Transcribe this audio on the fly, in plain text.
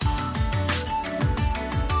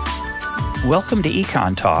Welcome to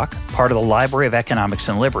Econ Talk, part of the Library of Economics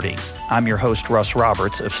and Liberty. I'm your host, Russ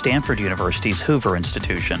Roberts of Stanford University's Hoover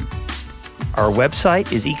Institution. Our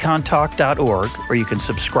website is econtalk.org, where you can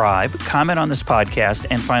subscribe, comment on this podcast,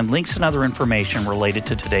 and find links and other information related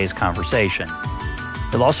to today's conversation.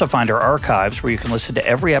 You'll also find our archives, where you can listen to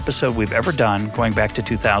every episode we've ever done going back to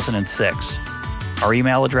 2006. Our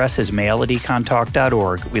email address is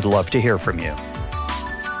mail@econtalk.org. We'd love to hear from you.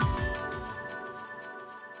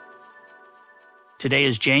 Today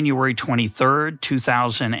is January 23rd,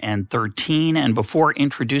 2013, and before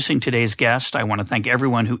introducing today's guest, I want to thank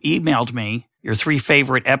everyone who emailed me your 3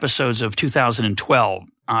 favorite episodes of 2012.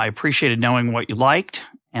 I appreciated knowing what you liked,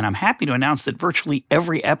 and I'm happy to announce that virtually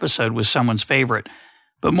every episode was someone's favorite.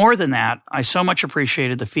 But more than that, I so much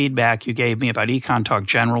appreciated the feedback you gave me about Econ Talk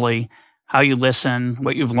generally, how you listen,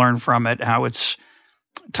 what you've learned from it, how it's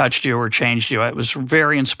touched you or changed you. It was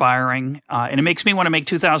very inspiring, and it makes me want to make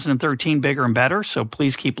 2013 bigger and better, so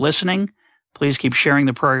please keep listening. Please keep sharing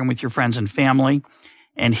the program with your friends and family.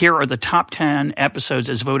 And here are the top 10 episodes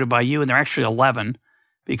as voted by you, and they're actually 11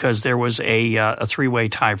 because there was a three-way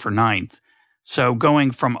tie for 9th. So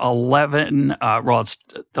going from 11, it's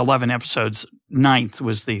 11 episodes, 9th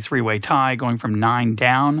was the three-way tie. Going from 9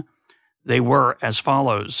 down, they were as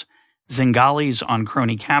follows: Zingali's on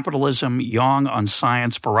crony capitalism, Young on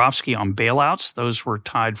science, Borofsky on bailouts. Those were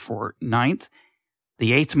tied for 9th.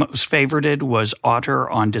 The 8th most favorited was Otter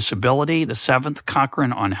on disability. The 7th,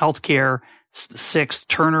 Cochran on healthcare. The 6th,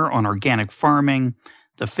 Turner on organic farming.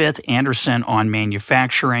 The 5th, Anderson on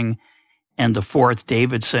manufacturing. And the 4th,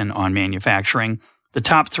 Davidson on manufacturing. The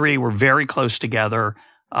top 3 were very close together,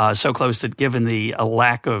 so close that given the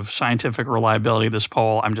lack of scientific reliability of this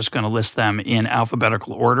poll, I'm just going to list them in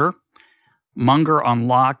alphabetical order. Munger on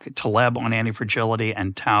Locke, Taleb on anti-fragility,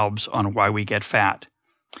 and Taubes on why we get fat.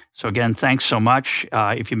 So again, thanks so much.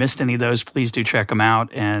 If you missed any of those, please do check them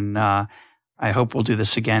out, and I hope we'll do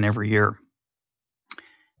this again every year.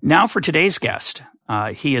 Now for today's guest.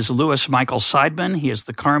 He is Louis Michael Seidman. He is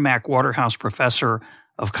the Carmack Waterhouse Professor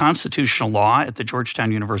of Constitutional Law at the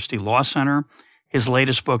Georgetown University Law Center. His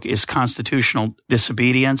latest book is Constitutional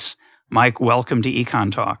Disobedience. Mike, welcome to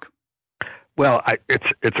Econ Talk. Well,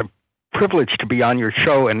 it's a privilege to be on your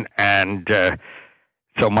show, and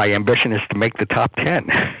so my ambition is to make the top 10.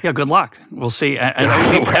 Yeah, good luck. We'll see.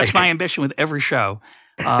 That's my ambition with every show,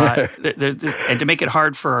 and to make it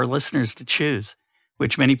hard for our listeners to choose,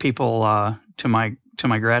 which many people, to my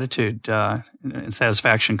gratitude and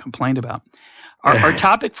satisfaction, complained about. Our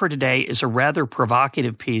topic for today is a rather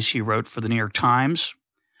provocative piece you wrote for the New York Times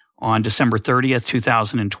on December 30th,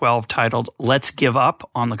 2012, titled "Let's Give Up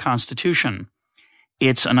on the Constitution."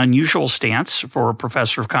 It's an unusual stance for a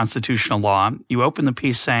professor of constitutional law. You open the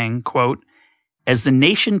piece saying, quote, "As the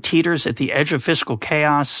nation teeters at the edge of fiscal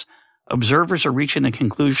chaos, observers are reaching the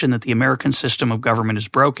conclusion that the American system of government is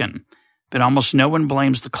broken. But almost no one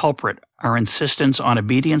blames the culprit, our insistence on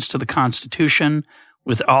obedience to the Constitution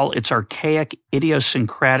with all its archaic,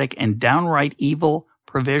 idiosyncratic, and downright evil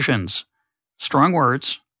provisions." Strong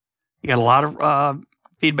words. You got a lot of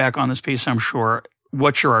feedback on this piece, I'm sure.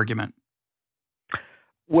 What's your argument?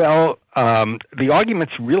 Well, the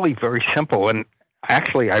argument's really very simple, and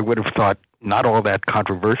actually I would have thought not all that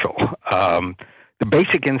controversial. The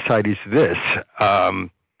basic insight is this.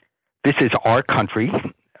 This is our country.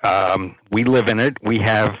 We live in it. We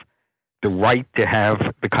have the right to have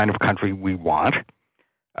the kind of country we want.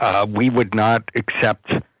 We would not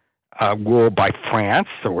accept rule by France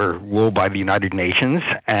or rule by the United Nations,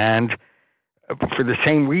 and for the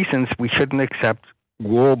same reasons, we shouldn't accept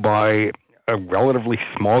rule by a relatively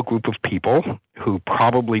small group of people who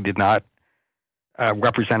probably did not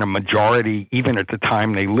represent a majority even at the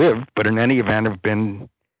time they lived, but in any event have been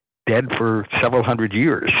dead for several hundred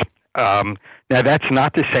years. Now, that's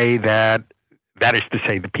not to say that is to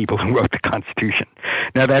say the people who wrote the Constitution.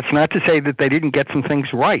 Now, that's not to say that they didn't get some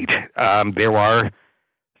things right. There are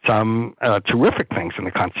some terrific things in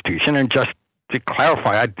the Constitution, and just to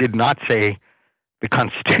clarify, I did not say the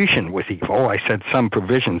Constitution was evil. I said some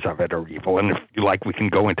provisions of it are evil, and if you like, we can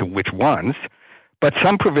go into which ones. But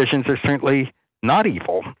some provisions are certainly not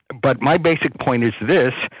evil. But my basic point is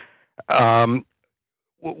this. For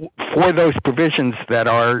those provisions that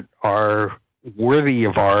are worthy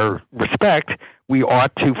of our respect, we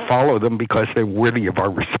ought to follow them because they're worthy of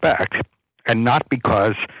our respect, and not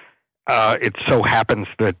because it so happens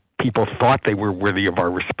that people thought they were worthy of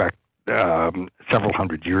our respect several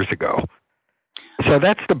hundred years ago. So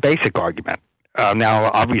that's the basic argument.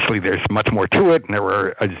 Now, obviously, there's much more to it, and there are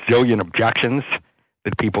a zillion objections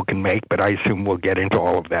that people can make, but I assume we'll get into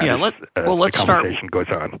all of that as the conversation goes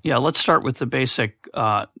on. Yeah, let's start with the basic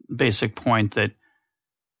basic point that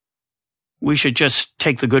we should just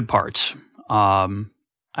take the good parts.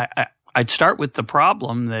 I'd start with the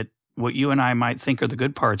problem that what you and I might think are the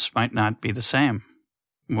good parts might not be the same.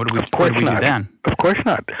 What do we do then? Of course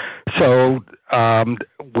not. So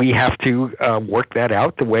we have to work that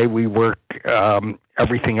out the way we work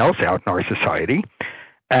everything else out in our society.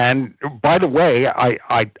 And by the way,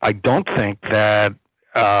 I don't think that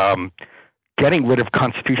getting rid of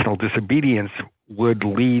constitutional disobedience would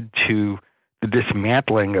lead to the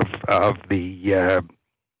dismantling of the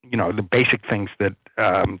the basic things that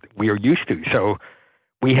we are used to. So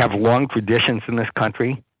we have long traditions in this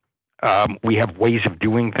country. We have ways of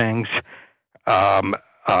doing things.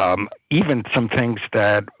 Even some things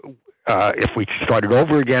that if we started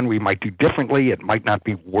over again, we might do differently. It might not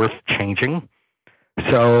be worth changing.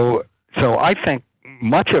 So I think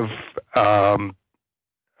much of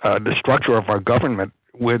the structure of our government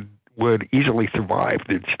would easily survive.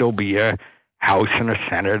 There'd still be a House and a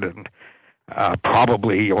Senate, and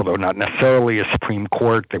probably, although not necessarily, a Supreme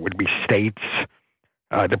Court. There would be states.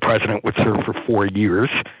 The president would serve for 4 years.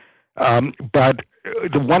 But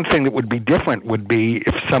the one thing that would be different would be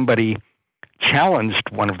if somebody challenged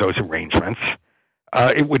one of those arrangements.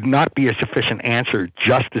 It would not be a sufficient answer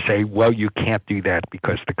just to say, well, you can't do that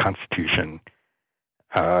because the Constitution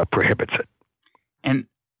prohibits it. And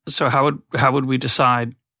so how would we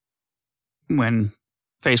decide when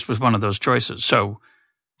faced with one of those choices? So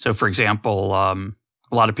for example, a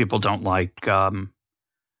lot of people don't like the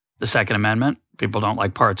Second Amendment. People don't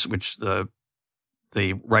like parts which the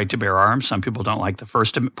right to bear arms. Some people don't like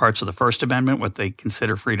the parts of the First Amendment, what they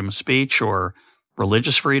consider freedom of speech or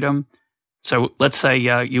religious freedom. So let's say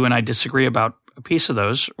you and I disagree about a piece of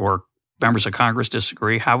those, or members of Congress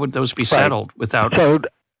disagree. How would those be settled without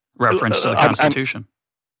reference to the Constitution?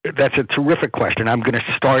 That's a terrific question. I'm going to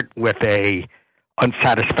start with a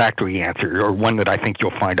unsatisfactory answer, or one that I think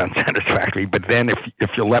you'll find unsatisfactory. But then if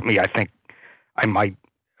you'll let me, I think I might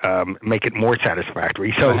make it more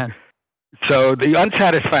satisfactory. So the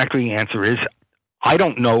unsatisfactory answer is I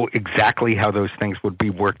don't know exactly how those things would be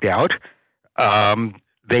worked out.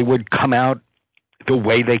 They would come out the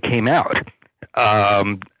way they came out.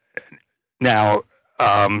 Now,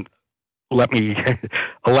 let me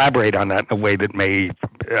elaborate on that in a way that may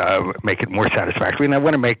make it more satisfactory. And I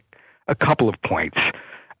want to make a couple of points.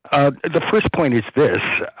 The first point is this.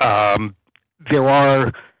 There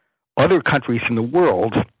are other countries in the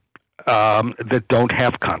world that don't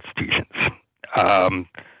have constitutions. The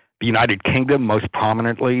United Kingdom, most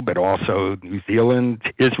prominently, but also New Zealand,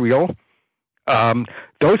 Israel.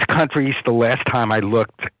 Those countries, the last time I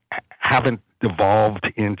looked, haven't devolved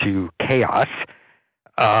into chaos.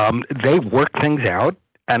 They work things out,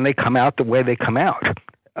 and they come out the way they come out,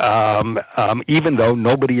 even though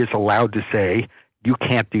nobody is allowed to say, you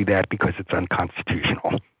can't do that because it's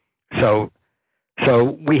unconstitutional. So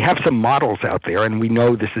we have some models out there, and we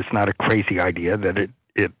know this is not a crazy idea, that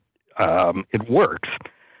it works.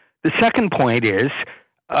 The second point is,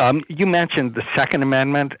 you mentioned the Second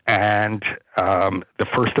Amendment and the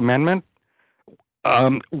First Amendment.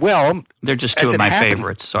 Well, they're just two of my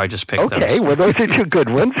favorites, so I just picked those. Okay, well, those are two good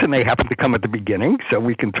ones, and they happen to come at the beginning, so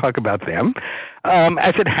we can talk about them.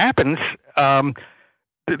 As it happens,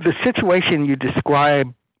 the situation you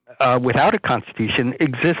describe without a constitution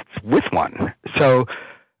exists with one. So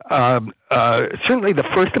certainly the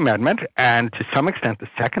First Amendment and to some extent the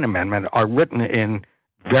Second Amendment are written in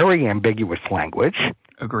very ambiguous language.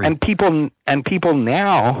 Agreed. And people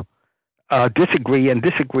now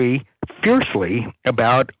disagree fiercely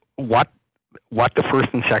about what the First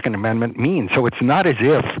and Second Amendment mean. So it's not as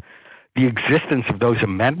if the existence of those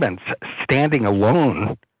amendments standing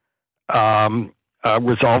alone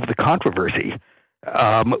resolve the controversy.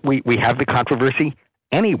 We have the controversy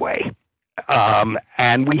anyway,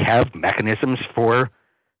 and we have mechanisms for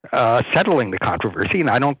settling the controversy.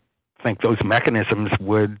 And I don't think those mechanisms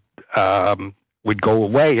would go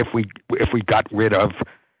away if we got rid of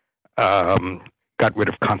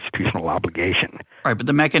constitutional obligation. Right, but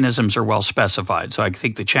the mechanisms are well specified. So I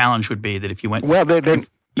think the challenge would be that if you went,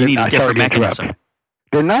 you need a different mechanism.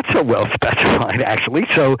 They're not so well specified, actually.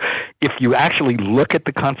 So if you actually look at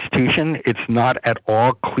the Constitution, it's not at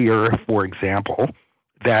all clear, for example,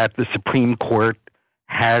 that the Supreme Court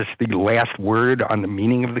has the last word on the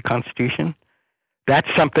meaning of the Constitution. That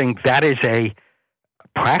is a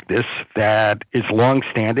practice that is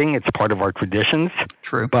long-standing. It's part of our traditions.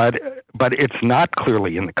 True. But it's not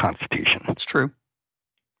clearly in the Constitution. It's true.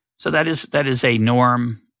 So that is a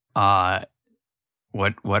norm, what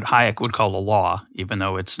Hayek would call a law, even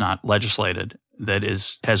though it's not legislated, that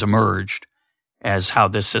has emerged. as how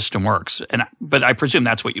this system works. But I presume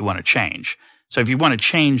that's what you want to change. So if you want to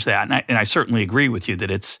change that, and I certainly agree with you that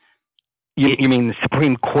it's you mean the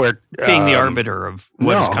Supreme Court being the arbiter of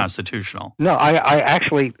what is constitutional? No, I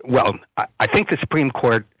think the Supreme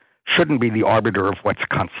Court shouldn't be the arbiter of what's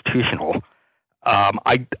constitutional.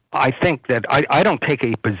 I think that I don't take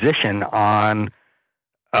a position on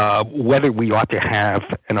whether we ought to have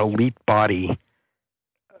an elite body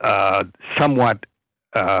somewhat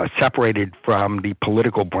separated from the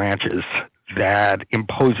political branches that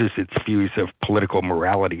imposes its views of political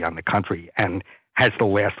morality on the country and has the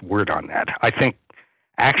last word on that. I think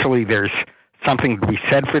actually there's something to be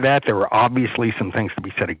said for that. There are obviously some things to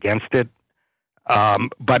be said against it.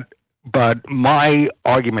 But my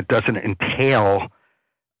argument doesn't entail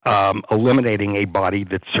eliminating a body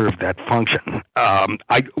that served that function.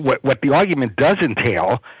 What the argument does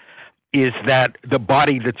entail is that the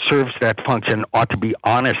body that serves that function ought to be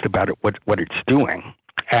honest about what it's doing.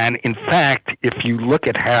 And in fact, if you look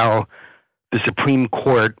at how the Supreme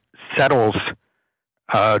Court settles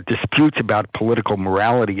disputes about political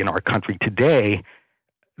morality in our country today,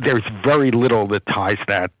 there's very little that ties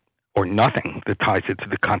that, or nothing that ties it to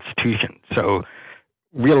the Constitution. So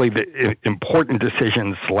really the important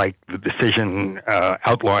decisions like the decision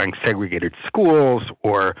outlawing segregated schools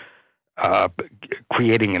or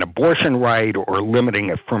creating an abortion right or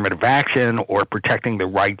limiting affirmative action or protecting the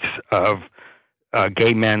rights of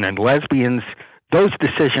gay men and lesbians, those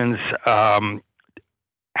decisions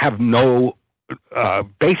have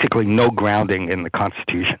basically no grounding in the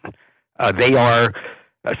Constitution. They are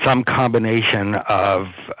some combination of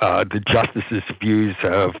the justices' views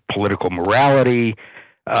of political morality,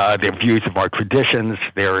 their views of our traditions,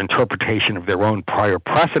 their interpretation of their own prior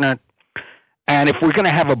precedent. And if we're going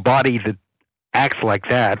to have a body that acts like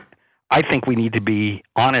that, I think we need to be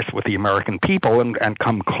honest with the American people and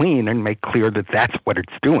come clean and make clear that that's what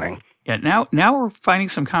it's doing. Yeah, now we're finding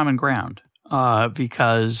some common ground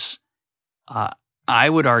because I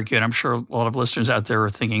would argue, and I'm sure a lot of listeners out there are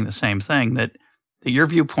thinking the same thing, that your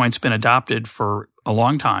viewpoint's been adopted for a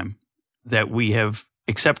long time, that we have,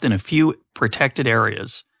 except in a few protected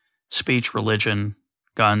areas, speech, religion,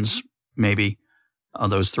 guns, maybe,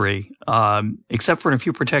 those three, except for in a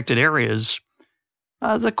few protected areas,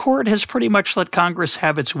 the court has pretty much let Congress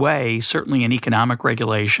have its way, certainly in economic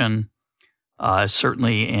regulation,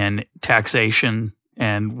 certainly in taxation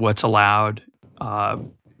and what's allowed,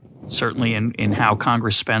 certainly in how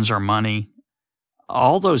Congress spends our money.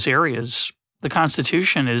 All those areas, the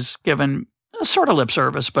Constitution is given a sort of lip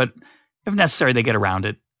service, but if necessary, they get around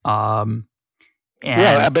it. And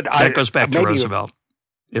that goes back to Roosevelt,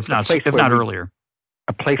 if not earlier.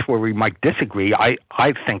 A place where we might disagree, I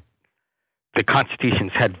think the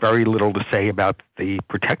Constitution's had very little to say about the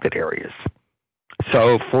protected areas.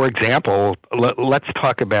 So, for example, let's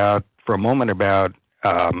talk for a moment about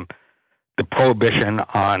the prohibition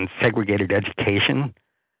on segregated education.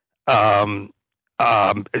 A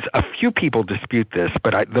few people dispute this,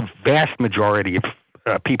 but the vast majority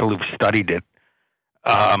of people who've studied it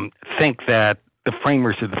think that the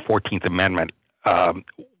framers of the 14th Amendment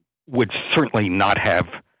would certainly not have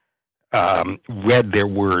read their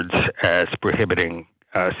words as prohibiting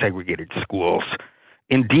segregated schools.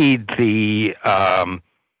 Indeed, the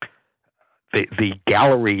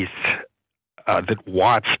galleries that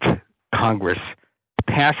watched Congress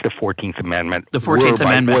pass the 14th Amendment. The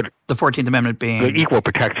 14th Amendment being the Equal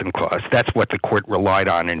Protection Clause. That's what the court relied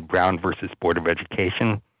on in Brown versus Board of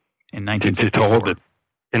Education in 1954.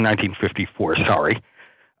 In 1954, sorry.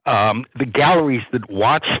 The galleries that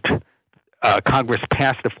watched Congress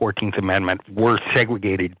pass the 14th Amendment were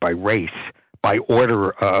segregated by race by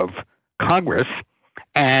order of Congress,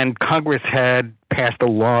 and Congress had passed a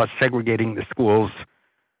law segregating the schools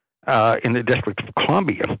in the District of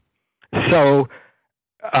Columbia. So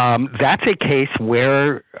that's a case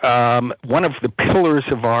where one of the pillars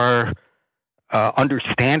of our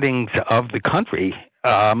understandings of the country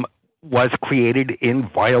was created in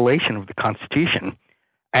violation of the Constitution.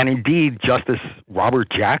 And indeed, Justice Robert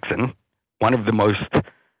Jackson, one of the most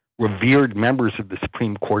revered members of the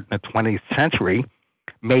Supreme Court in the 20th century,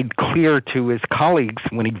 made clear to his colleagues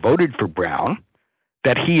when he voted for Brown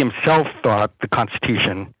that he himself thought the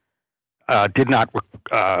Constitution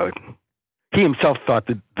he himself thought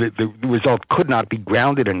that the result could not be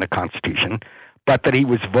grounded in the Constitution, but that he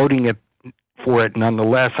was voting for it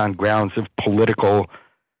nonetheless on grounds of political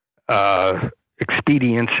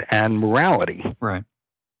expedience and morality. Right.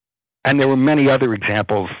 And there were many other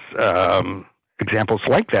examples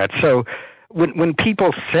like that. So when people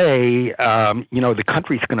say, the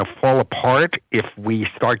country's going to fall apart if we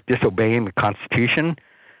start disobeying the Constitution,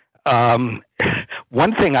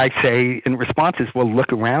 one thing I say in response is, well,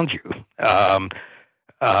 look around you.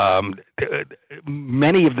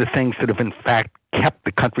 Many of the things that have in fact kept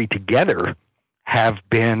the country together have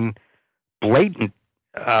been blatant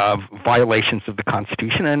violations of the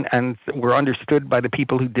Constitution, and were understood by the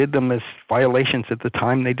people who did them as violations at the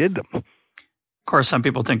time they did them. Of course, some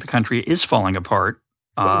people think the country is falling apart.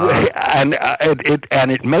 And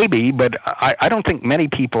it may be, but I don't think many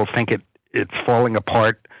people think it's falling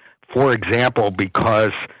apart, for example,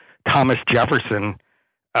 because Thomas Jefferson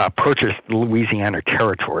purchased the Louisiana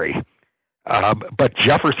Territory. But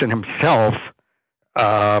Jefferson himself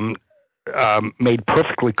made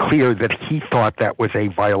perfectly clear that he thought that was a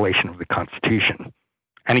violation of the Constitution.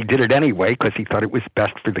 And he did it anyway because he thought it was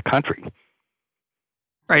best for the country.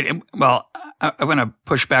 Right. Well, I want to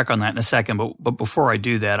push back on that in a second, but before I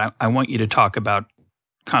do that, I want you to talk about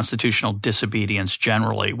constitutional disobedience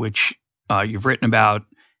generally, which you've written about,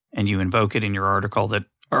 and you invoke it in your article, that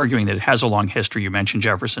arguing that it has a long history. You mentioned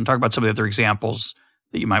Jefferson. Talk about some of the other examples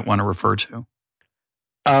that you might want to refer to.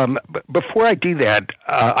 Before I do that,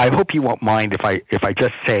 I hope you won't mind if I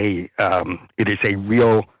just say it is a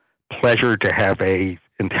real pleasure to have a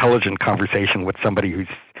intelligent conversation with somebody who's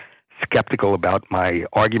skeptical about my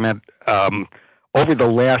argument. Over the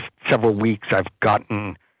last several weeks, I've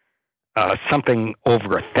gotten something over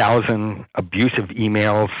 1,000 abusive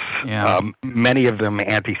emails, many of them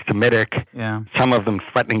anti-Semitic, some of them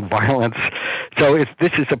threatening violence. So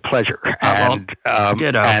this is a pleasure.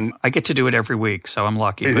 Ditto. And I get to do it every week, so I'm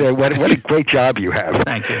lucky. What a great job you have.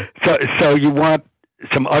 Thank you. So you want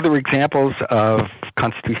some other examples of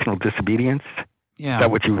constitutional disobedience? Yeah. Is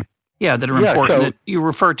that what you... Yeah, that are important, that you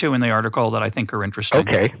refer to in the article that I think are interesting.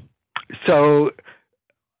 Okay. So,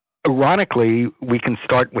 ironically, we can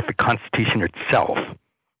start with the Constitution itself.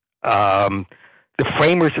 The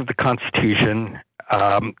framers of the Constitution,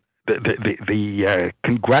 the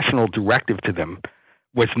congressional directive to them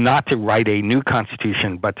was not to write a new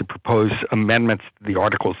Constitution, but to propose amendments to the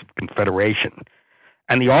Articles of Confederation.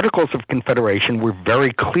 And the Articles of Confederation were very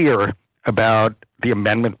clear about the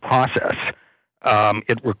amendment process.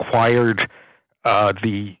 It required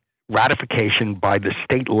the ratification by the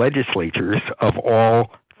state legislatures of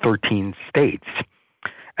all 13 states.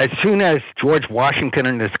 As soon as George Washington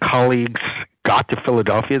and his colleagues got to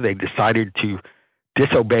Philadelphia, they decided to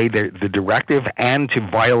disobey the directive and to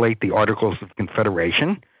violate the Articles of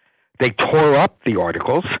Confederation. They tore up the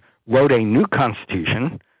Articles, wrote a new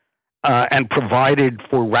Constitution, and provided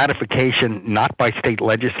for ratification not by state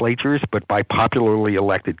legislatures, but by popularly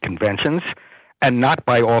elected conventions. And not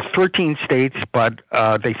by all 13 states, but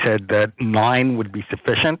they said that 9 would be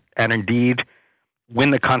sufficient. And indeed, when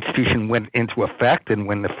the Constitution went into effect and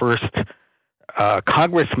when the first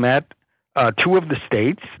Congress met, 2 of the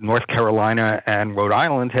states, North Carolina and Rhode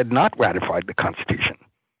Island, had not ratified the Constitution.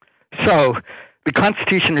 So the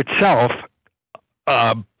Constitution itself,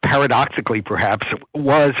 paradoxically perhaps,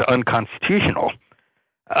 was unconstitutional.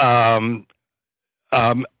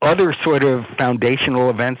 Other sort of foundational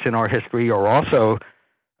events in our history are also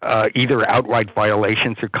either outright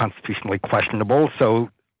violations or constitutionally questionable. So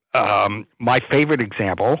my favorite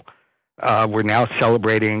example, we're now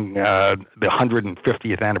celebrating the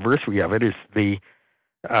 150th anniversary of it, is the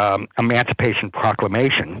Emancipation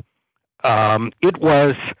Proclamation. It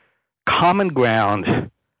was common ground,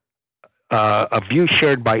 a view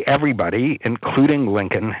shared by everybody, including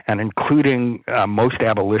Lincoln and including most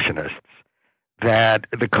abolitionists, that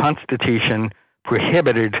the Constitution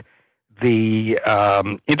prohibited the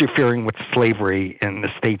interfering with slavery in the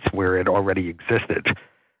states where it already existed.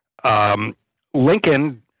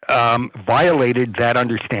 Lincoln violated that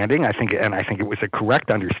understanding, I think it was a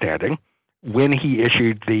correct understanding, when he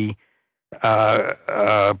issued the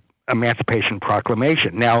Emancipation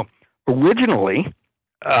Proclamation. Now, originally,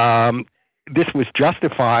 this was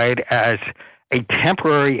justified as a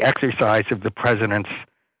temporary exercise of the president's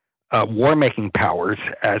war-making powers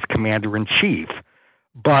as commander-in-chief.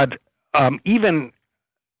 But even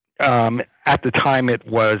at the time it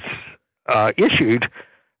was issued,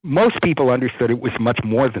 most people understood it was much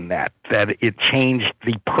more than that it changed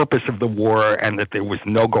the purpose of the war and that there was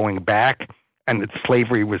no going back and that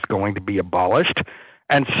slavery was going to be abolished.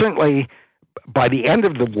 And certainly by the end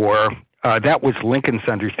of the war, that was Lincoln's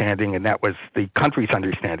understanding and that was the country's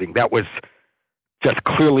understanding. That was just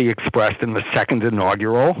clearly expressed in the second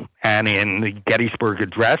inaugural and in the Gettysburg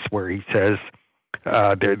Address, where he says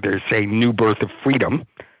there's a new birth of freedom.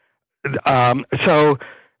 So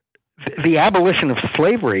the abolition of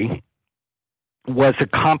slavery was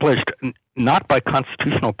accomplished not by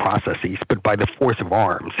constitutional processes, but by the force of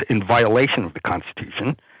arms in violation of the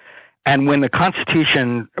Constitution. And when the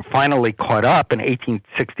Constitution finally caught up in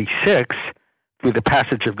 1866 through the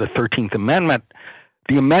passage of the 13th Amendment,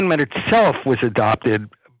 the amendment itself was adopted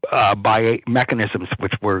by mechanisms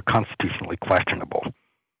which were constitutionally questionable.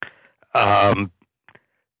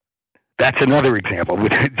 That's another example.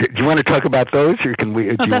 Do you want to talk about those, or can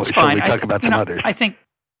we? That's fine. Shall we talk about some others? I think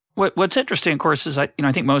what's interesting, of course, is I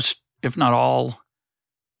think most, if not all,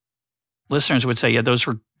 listeners would say, yeah, those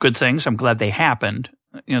were good things. I'm glad they happened.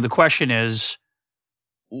 The question is,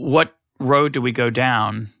 what road do we go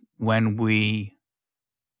down when we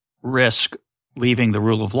risk leaving the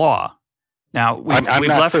rule of law? Now, I'm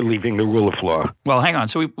not for leaving the rule of law. Well, hang on.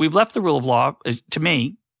 So we've left the rule of law. To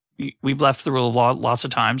me, we've left the rule of law lots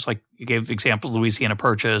of times. Like you gave examples, Louisiana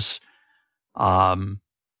Purchase,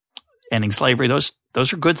 ending slavery. Those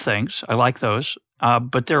are good things. I like those.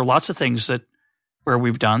 But there are lots of things that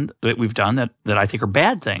we've done that I think are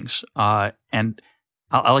bad things. And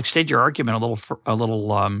I'll extend your argument a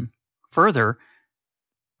little further.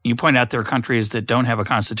 You point out there are countries that don't have a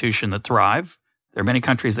constitution that thrive. There are many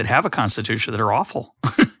countries that have a constitution that are awful.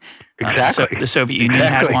 Exactly. So the Soviet Union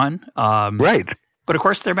had one. Right. But of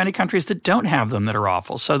course, there are many countries that don't have them that are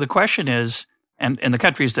awful. So the question is, and the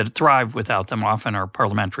countries that thrive without them often are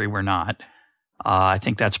parliamentary. We're not. I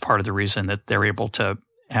think that's part of the reason that they're able to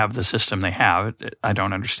have the system they have. I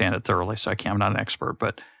don't understand it thoroughly, so I'm not an expert.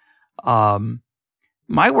 But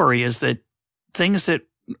my worry is that things that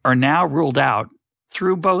are now ruled out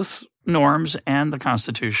through both norms and the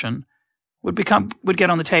Constitution would get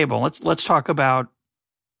on the table. Let's talk about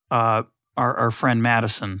our friend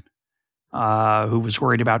Madison, who was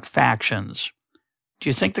worried about factions. Do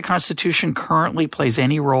you think the Constitution currently plays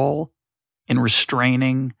any role in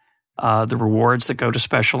restraining the rewards that go to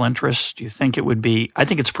special interests? Do you think it would be? I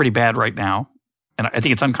think it's pretty bad right now, and I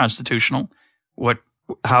think it's unconstitutional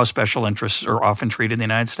how special interests are often treated in the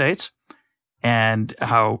United States, and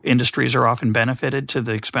how industries are often benefited at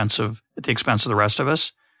the expense of the rest of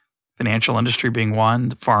us. Financial industry being one,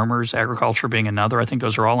 the farmers, agriculture being another. I think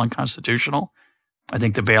those are all unconstitutional. I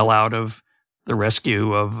think the bailout of the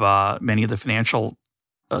rescue of many of the financial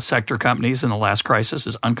sector companies in the last crisis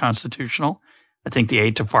is unconstitutional. I think the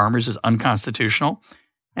aid to farmers is unconstitutional.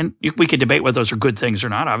 And we could debate whether those are good things or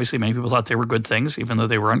not. Obviously, many people thought they were good things, even though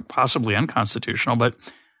they were possibly unconstitutional. But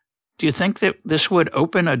do you think that this would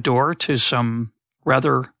open a door to some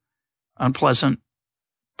rather unpleasant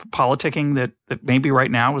politicking that maybe right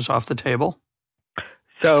now is off the table?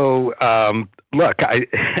 So, look,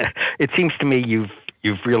 it seems to me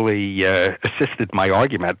you've really assisted my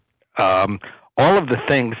argument. All of the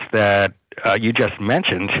things that you just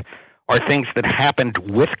mentioned are things that happened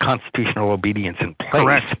with constitutional obedience in place.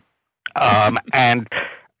 Correct. And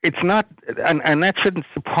it's not, and that shouldn't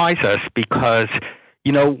surprise us because,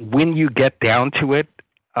 when you get down to it,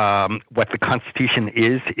 what the Constitution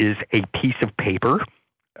is a piece of paper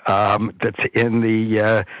that's in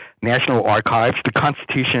the National Archives. The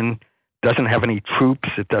Constitution doesn't have any troops.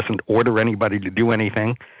 It doesn't order anybody to do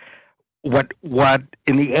anything. What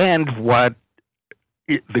in the end,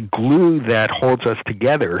 the glue that holds us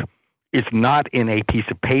together is not in a piece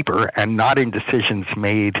of paper and not in decisions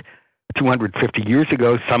made 250 years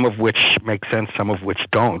ago, some of which make sense, some of which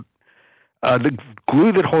don't. The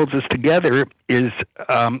glue that holds us together is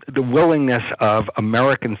the willingness of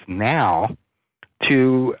Americans now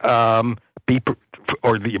to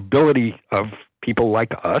or the ability of people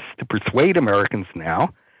like us to persuade Americans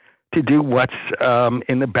now to do what's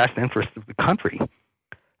in the best interest of the country.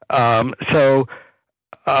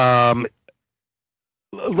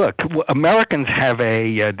 Look, Americans have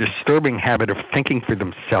a disturbing habit of thinking for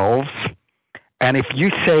themselves, and if you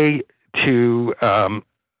say to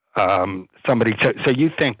somebody, so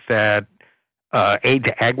you think that aid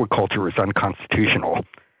to agriculture is unconstitutional.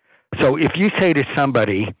 So if you say to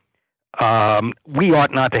somebody, we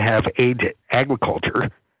ought not to have aid to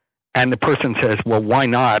agriculture, and the person says, well, why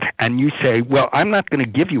not? And you say, well, I'm not going to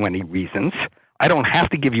give you any reasons. I don't have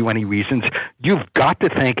to give you any reasons. You've got to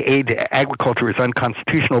think aid to agriculture is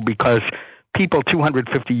unconstitutional because people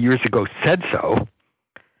 250 years ago said so.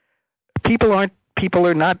 People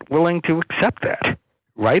are not willing to accept that,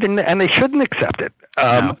 right? And they shouldn't accept it.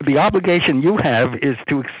 No. The obligation you have is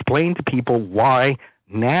to explain to people why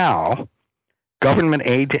now government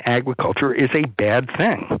aid to agriculture is a bad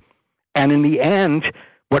thing. And in the end,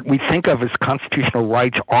 what we think of as constitutional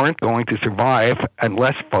rights aren't going to survive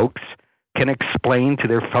unless folks can explain to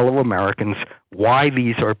their fellow Americans why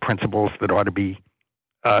these are principles that ought to be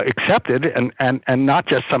accepted and not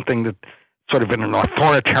just something that sort of in an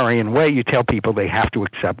authoritarian way you tell people they have to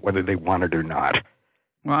accept whether they want it or not.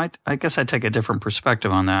 Well, I guess I take a different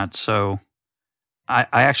perspective on that. So I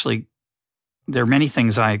actually there are many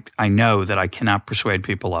things I know that I cannot persuade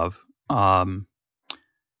people of. And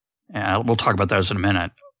we'll talk about those in a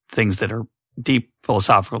minute. Things that are deep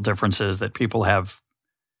philosophical differences that people have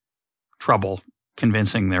trouble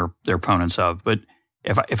convincing their opponents of. But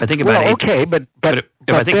if I think about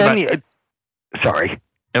sorry,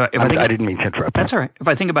 I didn't mean to interrupt. That's all right. If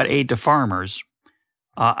I think about aid to farmers,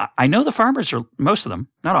 I know the farmers are, most of them,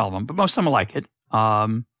 not all of them, but most of them like it.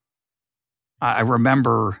 I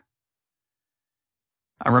remember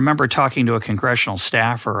talking to a congressional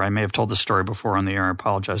staffer. I may have told the story before on the air. I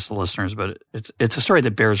apologize to the listeners, but it's a story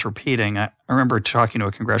that bears repeating. I remember talking to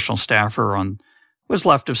a congressional staffer on was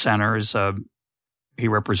left of center. He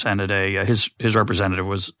represented his representative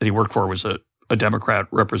that he worked for was a Democrat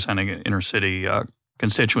representing an inner city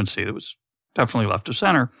constituency that was definitely left of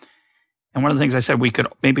center. And one of the things I said we could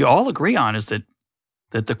maybe all agree on is that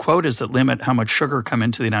the quotas that limit how much sugar come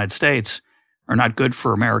into the United States are not good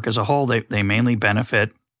for America as a whole. They mainly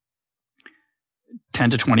benefit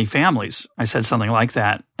 10 to 20 families. I said something like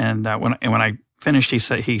that. And when I finished,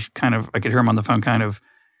 I could hear him on the phone kind of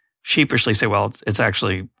sheepishly say, well, it's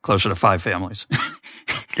actually closer to 5 families.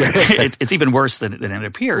 It's even worse than it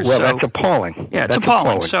appears. Well, that's appalling. Yeah, it's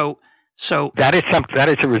appalling. So that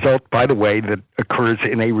is a result, by the way, that occurs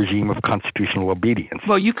in a regime of constitutional obedience.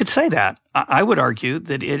 Well, you could say that. I would argue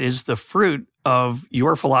that it is the fruit of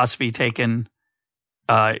your philosophy taken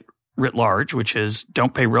writ large, which is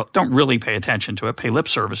don't really pay attention to it, pay lip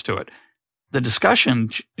service to it. The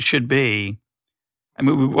discussion should be,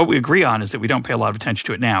 what we agree on is that we don't pay a lot of attention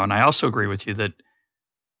to it now, and I also agree with you that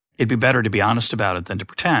it'd be better to be honest about it than to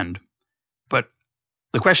pretend. But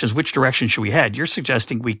the question is, which direction should we head? You're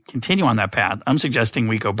suggesting we continue on that path. I'm suggesting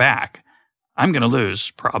we go back. I'm going to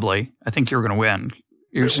lose, probably. I think you're going to win.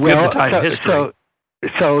 You're the tide of history.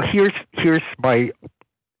 So here's the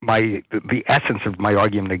essence of my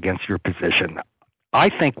argument against your position. I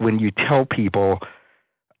think when you tell people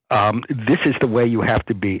this is the way you have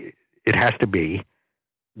to be, it has to be,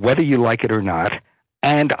 whether you like it or not,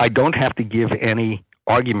 and I don't have to give any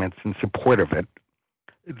arguments in support of it,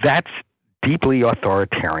 that's deeply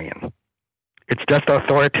authoritarian. It's just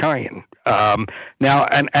authoritarian. Now,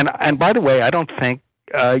 and by the way, I don't think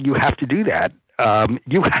you have to do that.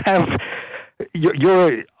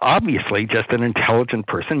 You're obviously just an intelligent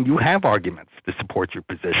person. You have arguments to support your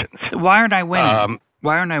positions. Why aren't I winning?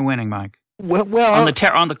 Why aren't I winning, Mike? Well, on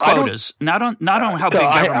the quotas, not on how big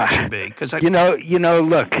government should be. Because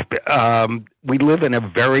look, we live in a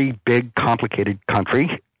very big, complicated country.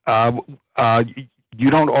 You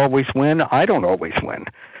don't always win. I don't always win.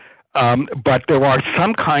 But there are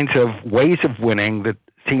some kinds of ways of winning that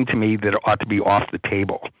seem to me that ought to be off the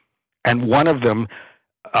table. And one of them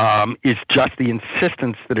is just the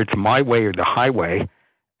insistence that it's my way or the highway,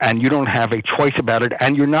 and you don't have a choice about it,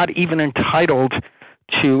 and you're not even entitled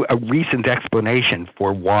to a reasoned explanation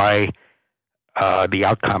for why the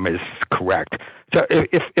outcome is correct. So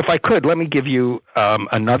if I could, let me give you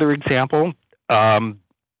another example.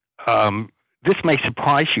 This may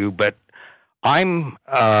surprise you, but I'm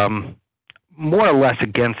more or less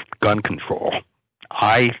against gun control.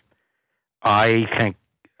 I think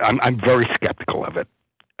I'm very skeptical of it.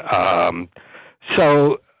 And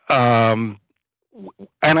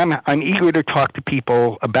I'm eager to talk to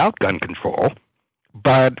people about gun control.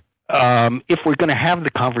 But if we're going to have the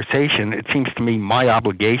conversation, it seems to me my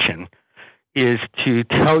obligation is to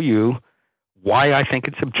tell you why I think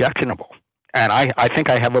it's objectionable. And I think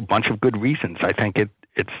I have a bunch of good reasons. I think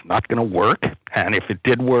it's not going to work. And if it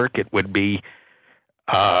did work, it would be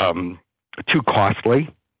too costly.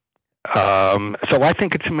 So I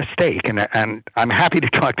think it's a mistake. And I'm happy to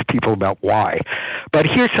talk to people about why. But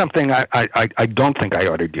here's something I don't think I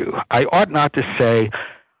ought to do. I ought not to say,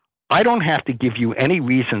 I don't have to give you any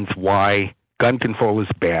reasons why gun control is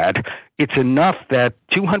bad. It's enough that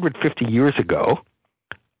 250 years ago,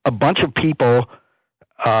 a bunch of people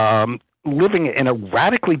living in a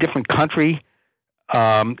radically different country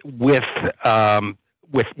with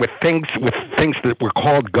things that were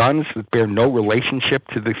called guns that bear no relationship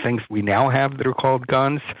to the things we now have that are called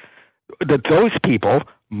guns, that those people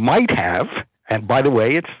might have, and by the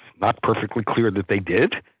way, it's not perfectly clear that they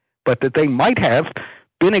did, but that they might have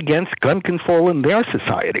been against gun control in their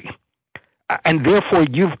society. And therefore,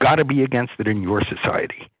 you've got to be against it in your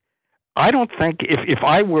society. I don't think, if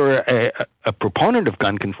I were a proponent of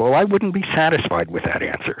gun control, I wouldn't be satisfied with that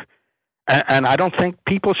answer. And I don't think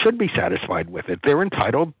people should be satisfied with it.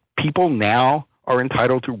 People now are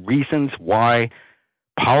entitled to reasons why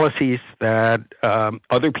policies that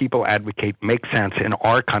other people advocate make sense in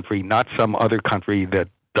our country, not some other country that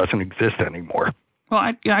doesn't exist anymore. Well,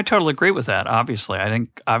 I totally agree with that. Obviously, I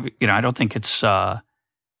don't think it's to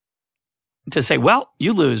say, well,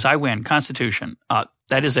 you lose, I win. Constitution.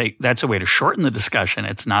 That's a way to shorten the discussion.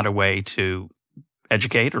 It's not a way to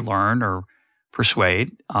educate or learn or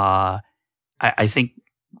persuade. I think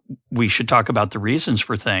we should talk about the reasons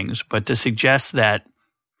for things, but to suggest that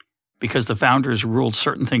because the founders ruled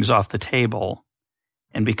certain things off the table,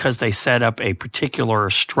 and because they set up a particular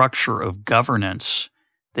structure of governance,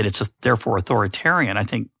 that it's therefore authoritarian, I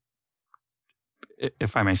think,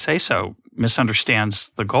 if I may say so,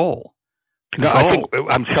 misunderstands the goal.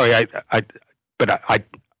 I'm sorry,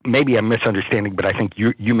 maybe I'm misunderstanding, but I think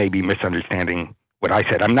you may be misunderstanding what I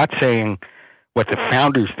said. I'm not saying what the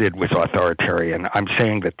founders did was authoritarian. I'm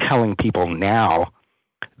saying that telling people now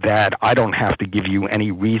that I don't have to give you any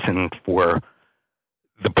reason for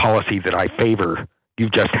the policy that I favor, you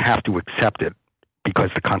just have to accept it because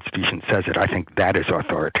the Constitution says it. I think that is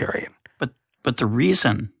authoritarian. But the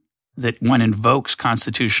reason that one invokes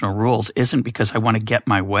constitutional rules isn't because I want to get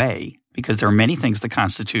my way, because there are many things the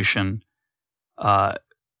Constitution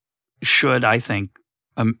should, I think,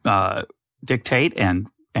 dictate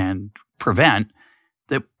and prevent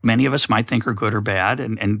that many of us might think are good or bad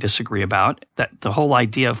and disagree about. That the whole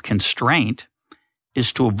idea of constraint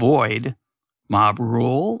is to avoid mob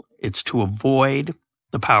rule. It's to avoid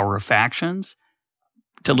the power of factions.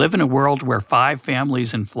 To live in a world where 5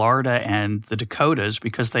 families in Florida and the Dakotas,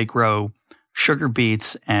 because they grow sugar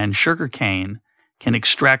beets and sugar cane, can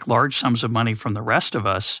extract large sums of money from the rest of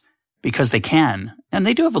us because they can. And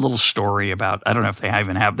they do have a little story about, I don't know if they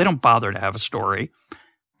even have, they don't bother to have a story,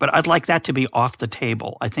 but I'd like that to be off the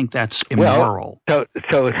table. I think that's immoral. Well,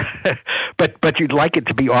 but you'd like it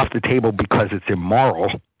to be off the table because it's immoral.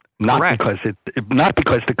 Not because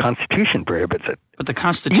the Constitution prohibits it. But the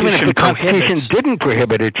Constitution even if the Constitution didn't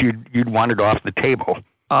prohibit it, you'd want it off the table.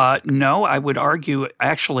 No, I would argue.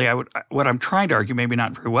 Actually, what I'm trying to argue, maybe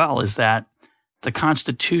not very well, is that the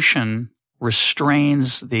Constitution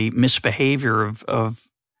restrains the misbehavior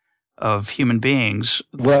of human beings.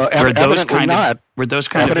 Well, evidently not. Where those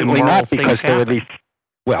kind of immoral things happen.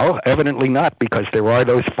 Evidently not, because there are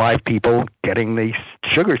those 5 people getting these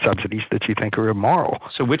sugar subsidies that you think are immoral.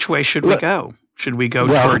 So which way should we go? Should we go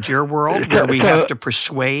toward your world where we have to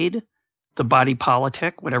persuade the body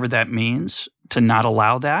politic, whatever that means, to not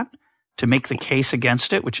allow that, to make the case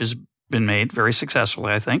against it, which has been made very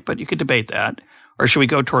successfully, I think, but you could debate that. Or should we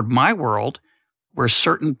go toward my world where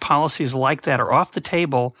certain policies like that are off the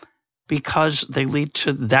table because they lead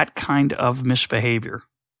to that kind of misbehavior?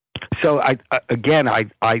 So I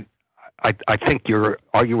think you're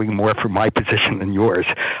arguing more for my position than yours.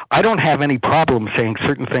 I don't have any problem saying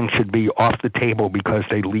certain things should be off the table because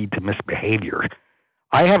they lead to misbehavior.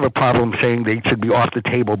 I have a problem saying they should be off the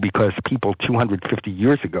table because people 250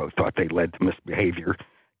 years ago thought they led to misbehavior,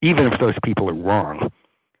 even if those people are wrong.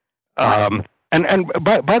 And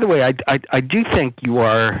by the way, I do think you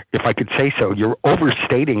are, if I could say so, you're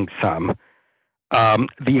overstating some.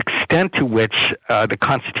 The extent to which the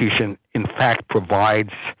Constitution, in fact,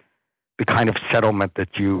 provides the kind of settlement that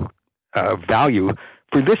you value.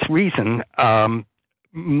 For this reason,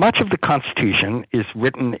 much of the Constitution is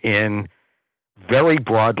written in very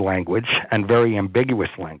broad language and very ambiguous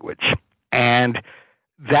language. And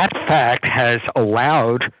that fact has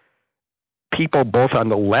allowed people both on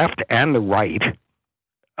the left and the right,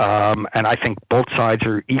 and I think both sides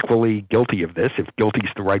are equally guilty of this, if guilty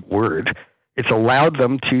is the right word, it's allowed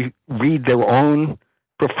them to read their own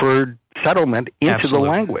preferred settlement into Absolutely.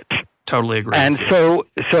 the language. Totally agree. And so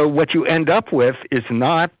what you end up with is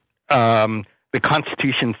not the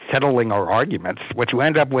Constitution settling our arguments. What you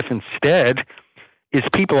end up with instead is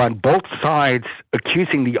people on both sides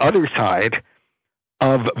accusing the other side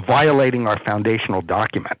of violating our foundational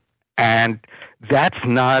document. And that's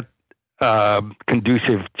not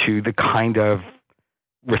conducive to the kind of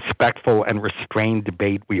respectful and restrained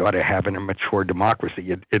debate we ought to have in a mature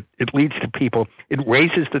democracy. It leads to people, it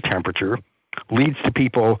raises the temperature, leads to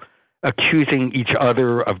people accusing each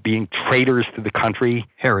other of being traitors to the country.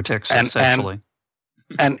 Heretics, essentially.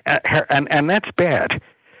 And that's bad.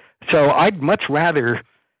 So I'd much rather,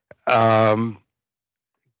 again,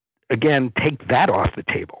 take that off the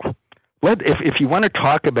table. If you want to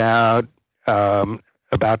talk about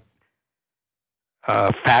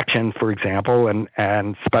faction, for example,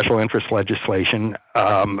 and special interest legislation,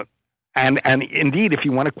 and indeed, if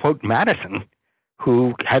you want to quote Madison,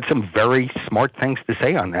 who had some very smart things to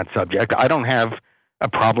say on that subject, I don't have a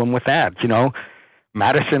problem with that. You know,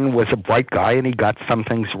 Madison was a bright guy, and he got some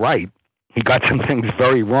things right. He got some things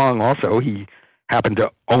very wrong also. He happened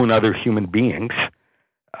to own other human beings.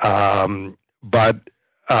 But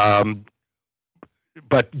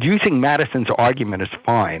But using Madison's argument is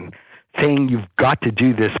fine. Saying you've got to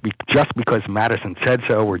do this just because Madison said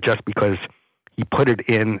so or just because he put it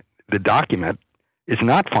in the document is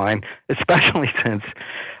not fine, especially since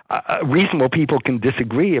reasonable people can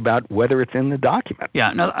disagree about whether it's in the document.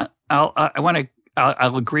 Yeah, no,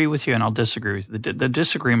 I'll agree with you and I'll disagree with you. The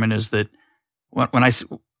disagreement is that when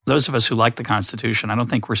those of us who like the Constitution, I don't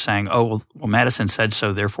think we're saying, well, Madison said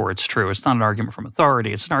so, therefore it's true. It's not an argument from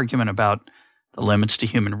authority. It's an argument about the limits to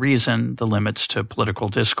human reason, the limits to political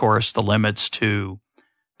discourse, the limits to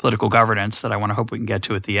political governance that I want to hope we can get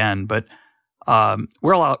to at the end. But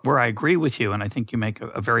where I agree with you, and I think you make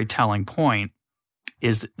a very telling point,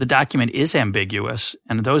 is that the document is ambiguous.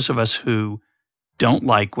 And those of us who don't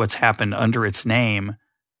like what's happened under its name,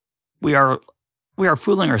 we are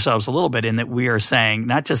fooling ourselves a little bit in that we are saying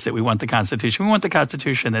not just that we want the Constitution, we want the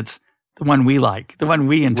Constitution that's the one we like, the one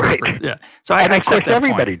we interpret. Right. Yeah. So and I of course, that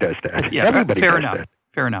everybody point. does that. Yeah, everybody fair does enough. that.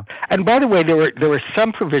 Fair enough. And by the way, there were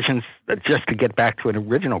some provisions, just to get back to an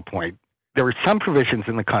original point, there were some provisions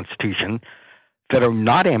in the Constitution that are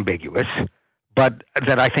not ambiguous, but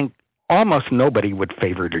that I think almost nobody would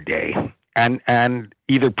favor today, and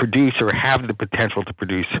either produce or have the potential to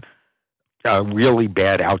produce really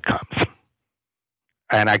bad outcomes.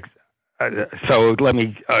 And so let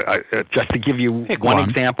me just to give you one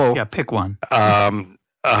example. Yeah, pick one.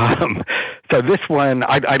 So this one,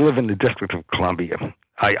 I live in the District of Columbia.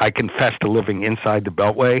 I confess to living inside the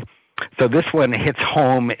Beltway. So this one hits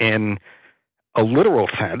home in a literal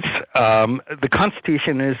sense. The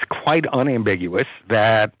Constitution is quite unambiguous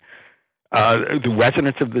that the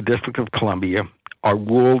residents of the District of Columbia are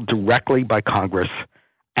ruled directly by Congress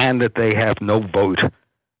and that they have no vote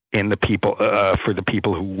in the people for the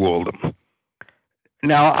people who rule them.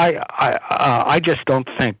 Now, I just don't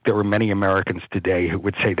think there are many Americans today who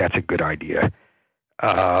would say that's a good idea.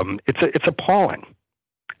 It's appalling,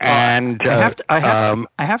 and I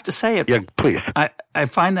have to say it. Yeah, please. I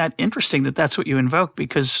find that interesting that that's what you invoke,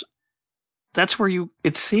 because that's where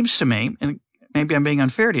it seems to me, and maybe I'm being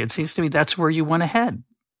unfair to you, it seems to me that's where you want to head,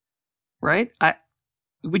 right?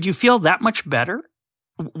 Would you feel that much better?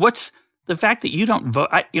 What's the fact that you don't vote?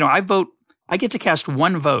 I get to cast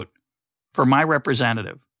one vote for my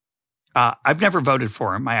representative. I've never voted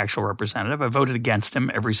for him, my actual representative. I voted against him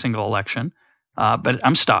every single election, but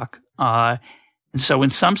I'm stuck. And so in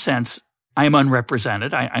some sense, I am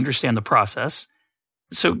unrepresented. I understand the process.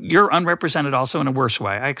 So you're unrepresented also in a worse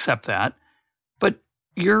way. I accept that. But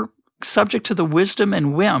you're subject to the wisdom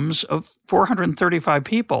and whims of 435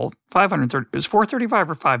 people. 530 is 435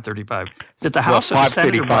 or 535? Is it the House or the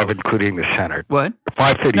Senate? 535, including the Senate. What?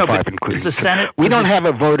 535, including is the Senate. We don't have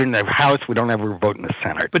a vote in the House. We don't have a vote in the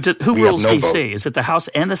Senate. But who rules D.C.? Is it the House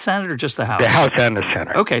and the Senate, or just the House? The House and the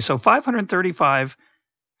Senate. Okay, so 535,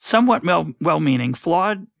 somewhat well-meaning,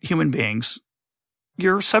 flawed human beings.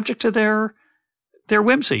 You're subject to their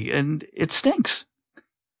whimsy, and it stinks.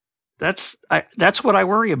 That's what I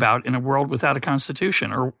worry about in a world without a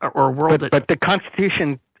constitution, or a world But the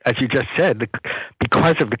Constitution, as you just said,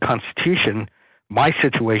 because of the Constitution, my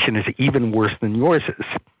situation is even worse than yours is.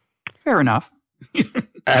 Fair enough.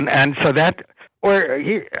 and so that, or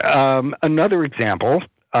here, another example.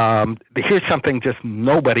 Here's something just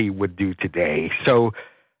nobody would do today. So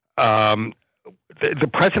the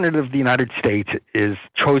President of the United States is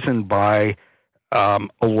chosen by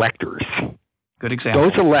electors. Good example.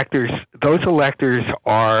 Those electors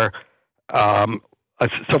are,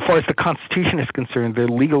 so far as the Constitution is concerned, they're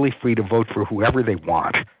legally free to vote for whoever they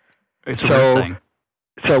want. It's a good thing.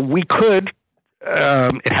 So we could,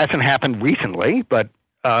 it hasn't happened recently, but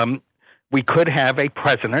we could have a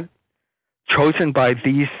president chosen by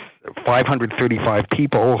these 535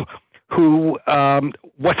 people who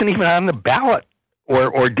wasn't even on the ballot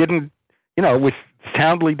or didn't, was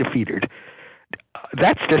soundly defeated.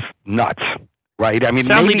 That's just nuts. Right. I mean,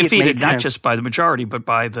 soundly defeated, not just by the majority, but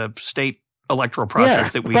by the state electoral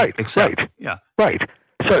process that we accept. Right. Yeah. Right.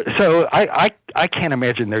 So I can't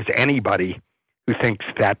imagine there's anybody who thinks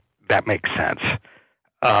that makes sense.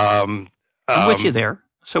 I'm with you there.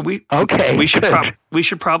 So we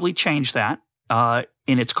should probably change that. And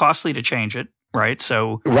it's costly to change it. Right.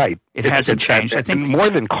 So it hasn't changed. I think more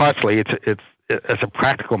than costly. It's as a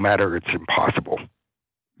practical matter, it's impossible.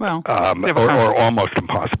 Well, or almost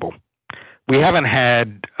impossible. We haven't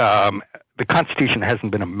had the Constitution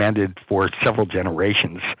hasn't been amended for several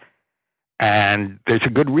generations, and there's a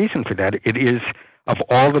good reason for that. It is, of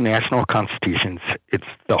all the national constitutions, it's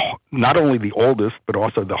not only the oldest but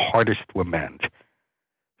also the hardest to amend.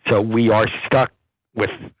 So we are stuck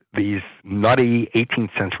with these nutty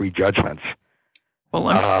 18th century judgments Well,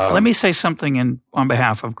 let me say something on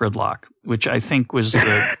behalf of Gridlock, which I think was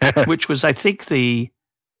the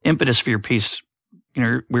impetus for your piece.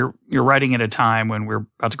 You know, you're writing at a time when we're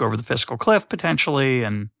about to go over the fiscal cliff potentially,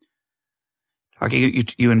 and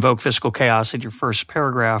you invoke fiscal chaos in your first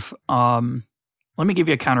paragraph. Let me give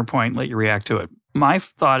you a counterpoint and let you react to it. My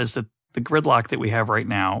thought is that the gridlock that we have right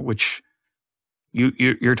now, which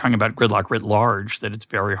you're talking about gridlock writ large, that it's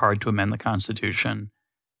very hard to amend the Constitution.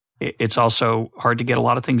 It's also hard to get a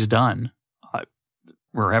lot of things done.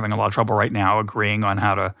 We're having a lot of trouble right now agreeing on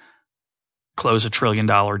how to close $1 trillion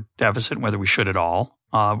deficit, whether we should at all.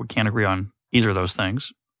 We can't agree on either of those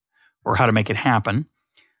things or how to make it happen.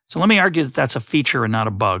 So let me argue that that's a feature and not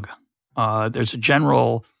a bug. There's a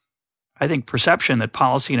general, I think, perception that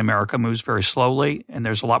policy in America moves very slowly, and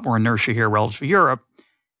there's a lot more inertia here relative to Europe.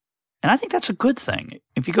 And I think that's a good thing.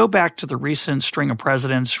 If you go back to the recent string of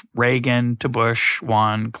presidents, Reagan to Bush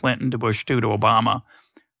 1, Clinton to Bush 2 to Obama,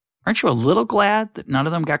 aren't you a little glad that none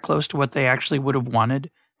of them got close to what they actually would have wanted?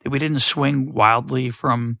 That we didn't swing wildly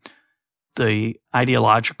from the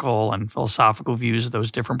ideological and philosophical views of those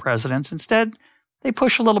different presidents. Instead, they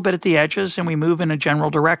push a little bit at the edges and we move in a general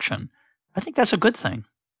direction. I think that's a good thing.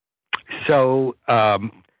 So,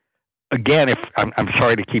 again, if I'm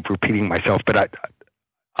sorry to keep repeating myself, but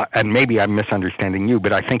and maybe I'm misunderstanding you,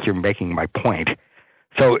 but I think you're making my point.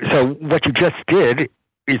 So what you just did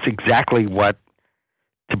is exactly what,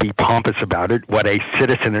 to be pompous about it, what a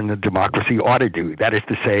citizen in a democracy ought to do. That is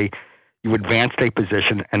to say, you advanced a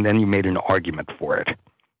position and then you made an argument for it.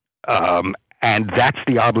 And that's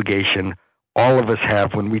the obligation all of us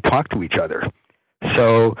have when we talk to each other.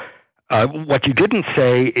 So what you didn't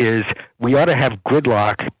say is we ought to have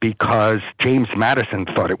gridlock because James Madison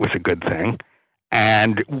thought it was a good thing,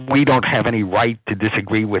 and we don't have any right to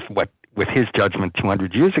disagree with his judgment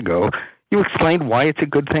 200 years ago. You explained why it's a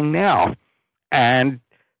good thing now. And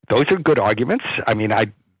those are good arguments. I mean,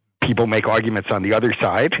 people make arguments on the other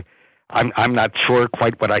side. I'm not sure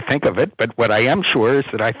quite what I think of it, but what I am sure is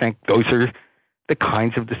that I think those are the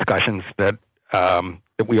kinds of discussions that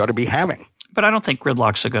we ought to be having. But I don't think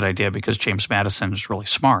gridlock's a good idea because James Madison is really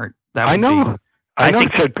smart. I know. I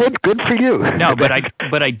think so. Good for you. No,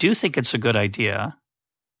 but I do think it's a good idea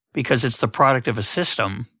because it's the product of a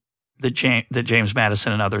system that James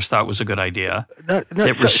Madison and others thought was a good idea that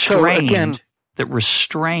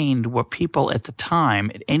restrained what people at the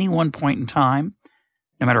time, at any one point in time,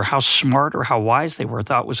 no matter how smart or how wise they were,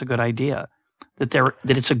 thought was a good idea. That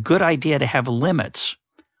it's a good idea to have limits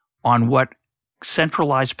on what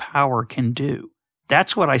centralized power can do.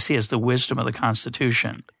 That's what I see as the wisdom of the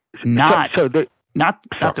Constitution, not the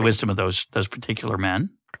wisdom of those particular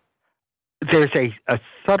men. There's a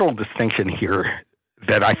subtle distinction here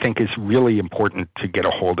that I think is really important to get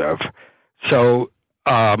a hold of. So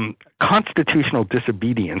constitutional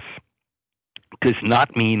disobedience does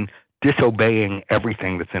not mean disobeying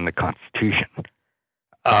everything that's in the Constitution.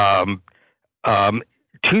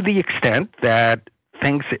 To the extent that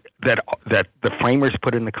things that the framers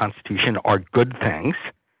put in the Constitution are good things,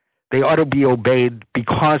 they ought to be obeyed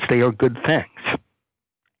because they are good things.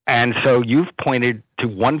 And so you've pointed to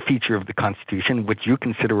one feature of the Constitution which you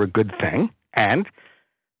consider a good thing, and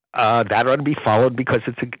that ought to be followed because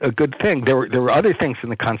it's a good thing. There are other things in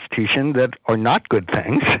the Constitution that are not good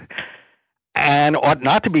things and ought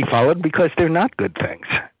not to be followed because they're not good things.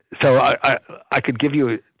 So I could give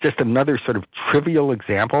you just another sort of trivial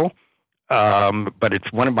example, but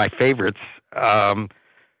it's one of my favorites. The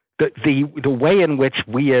way in which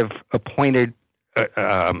we have appointed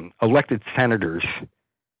elected senators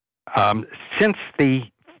since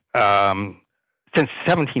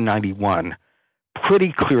 1791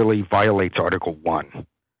 pretty clearly violates Article 1.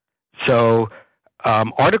 So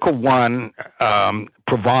Article 1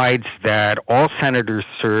 provides that all senators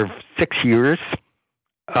serve 6 years,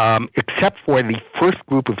 except for the first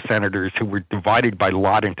group of senators who were divided by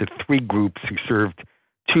lot into 3 groups who served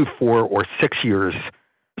 2, 4, or 6 years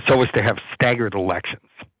so as to have staggered elections.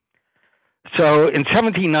 So in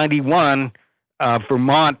 1791,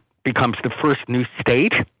 Vermont becomes the first new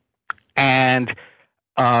state, and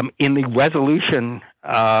in the resolution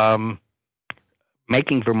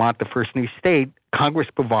making Vermont the first new state, Congress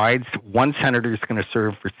provides one senator is going to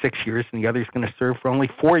serve for 6 years and the other is going to serve for only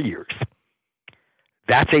 4 years.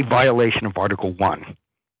 That's a violation of Article 1.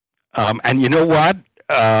 And you know what?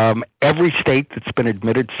 Every state that's been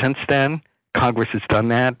admitted since then, Congress has done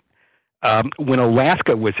that. When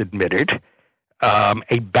Alaska was admitted,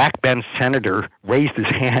 a backbench senator raised his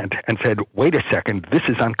hand and said, wait a second, this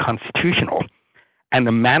is unconstitutional. And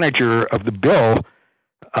the manager of the bill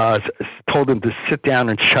told him to sit down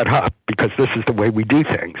and shut up because this is the way we do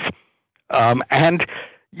things. And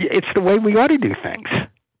it's the way we ought to do things,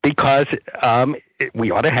 because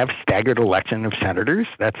we ought to have staggered election of senators.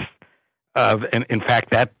 That's in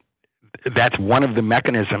fact that's one of the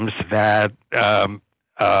mechanisms that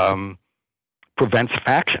prevents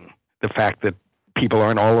faction. The fact that people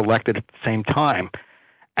aren't all elected at the same time.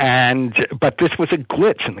 But this was a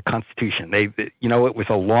glitch in the Constitution. It was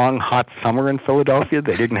a long, hot summer in Philadelphia.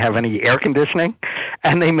 They didn't have any air conditioning,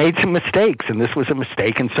 and they made some mistakes, and this was a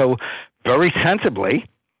mistake. And so, very sensibly,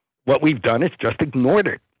 what we've done is just ignored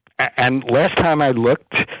it. And last time I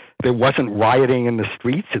looked, there wasn't rioting in the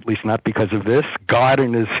streets, at least not because of this. God,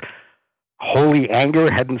 in his holy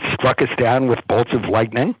anger, hadn't struck us down with bolts of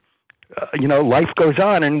lightning. Life goes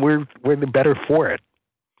on, and we're the better for it.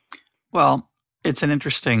 Well, it's an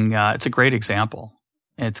interesting, it's a great example.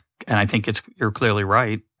 And I think you're clearly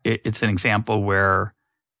right. It's an example where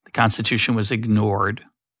the Constitution was ignored.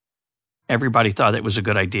 Everybody thought it was a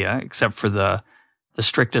good idea, except for the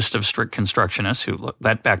strictest of strict constructionists,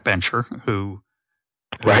 that backbencher who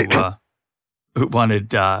wanted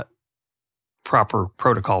proper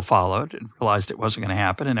protocol followed and realized it wasn't going to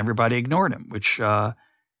happen, and everybody ignored him, which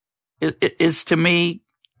it is, to me,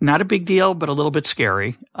 not a big deal, but a little bit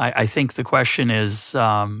scary. I think the question is,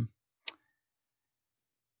 I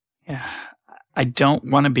don't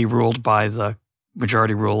want to be ruled by the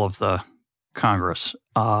majority rule of the Congress,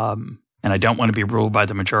 and I don't want to be ruled by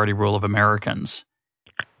the majority rule of Americans.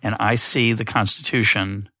 And I see the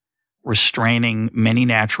Constitution restraining many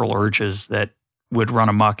natural urges that would run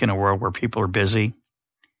amok in a world where people are busy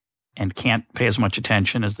and can't pay as much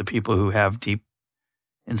attention as the people who have deep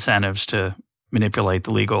incentives to manipulate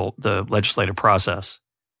the legislative process.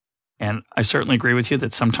 And I certainly agree with you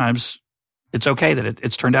that sometimes it's okay that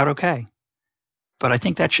it's turned out okay. But I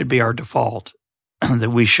think that should be our default, that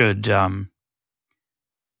we should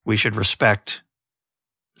respect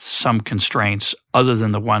some constraints other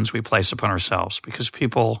than the ones we place upon ourselves, because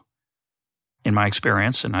people, in my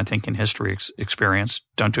experience, and I think in history experience,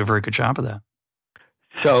 don't do a very good job of that.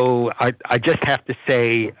 So I just have to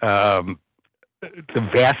say, the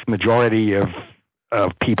vast majority of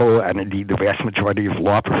people, and indeed the vast majority of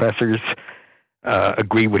law professors,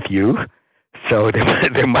 agree with you. So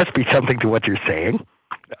there must be something to what you're saying,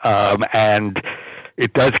 and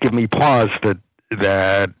it does give me pause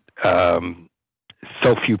that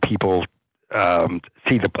so few people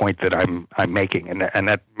see the point that I'm making, and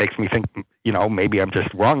that makes me think, maybe I'm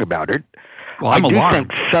just wrong about it. Well, I'm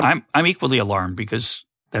alarmed. I'm equally alarmed because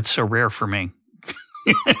that's so rare for me.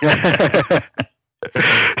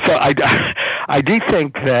 So I do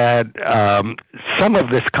think that some of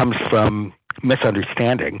this comes from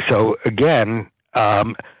misunderstanding. So again,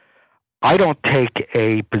 I don't take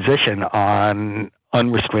a position on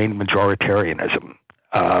unrestrained majoritarianism,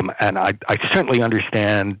 and I certainly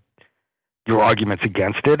understand your arguments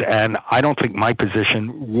against it, and I don't think my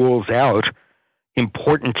position rules out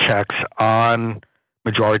important checks on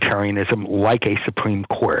majoritarianism like a Supreme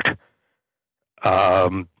Court.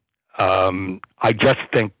 I just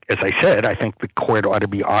think, as I said, I think the court ought to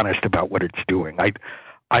be honest about what it's doing.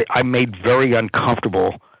 I'm made very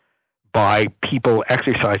uncomfortable by people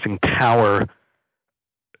exercising power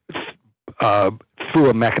through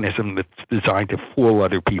a mechanism that's designed to fool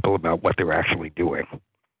other people about what they're actually doing.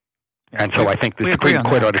 And so I think the Supreme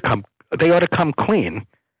Court ought to come clean.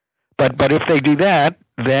 But if they do that,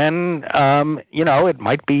 then it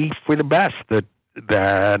might be for the best that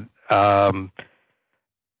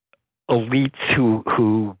elites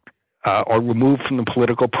who are removed from the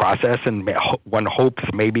political process, and one hopes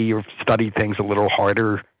maybe you've studied things a little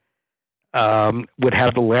harder, would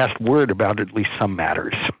have the last word about at least some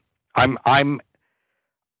matters. I'm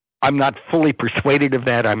not fully persuaded of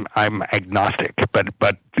that. I'm agnostic, but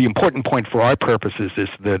the important point for our purposes is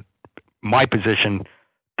that my position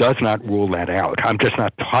does not rule that out. I'm just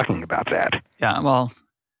not talking about that. Yeah, well,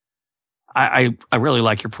 I really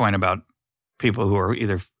like your point about people who are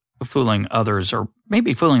either fooling others or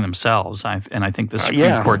maybe fooling themselves. And I think the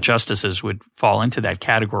Supreme Court justices would fall into that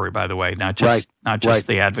category, by the way, not just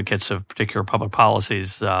the advocates of particular public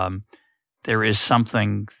policies. There is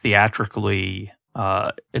something theatrically,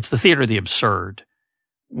 it's the theater of the absurd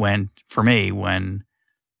when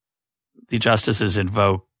the justices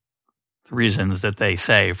invoke the reasons that they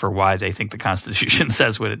say for why they think the Constitution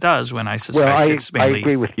says what it does, when I suspect it's mainly, I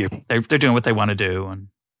agree with you. They're doing what they want to do. And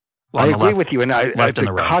I agree with you. And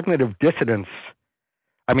the cognitive dissonance,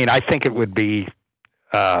 I think it would be,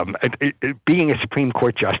 being a Supreme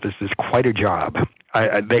Court justice is quite a job.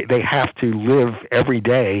 They have to live every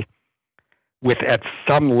day with, at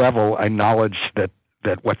some level, a knowledge that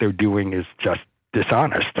what they're doing is just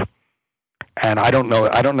dishonest. And I don't know.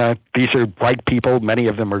 These are bright people. Many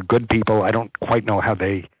of them are good people. I don't quite know how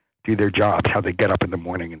they do their jobs, how they get up in the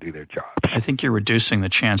morning and do their jobs. I think you're reducing the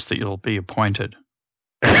chance that you'll be appointed.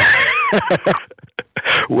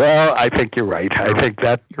 Well, I think you're right. I think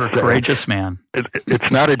that you're a courageous man.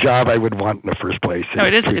 It's not a job I would want in the first place. No,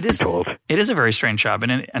 it is. It is a very strange job,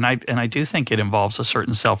 and I do think it involves a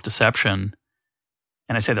certain self-deception.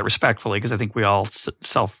 And I say that respectfully because I think we all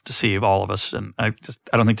self-deceive, all of us, and I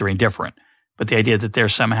don't think they're any different. But the idea that they're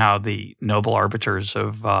somehow the noble arbiters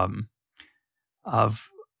of the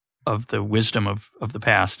wisdom of the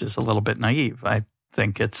past is a little bit naive. I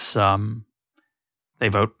think it's they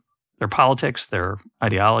vote their politics, their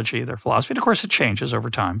ideology, their philosophy. And of course, it changes over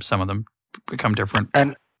time. Some of them become different.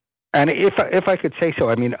 And if I could say so,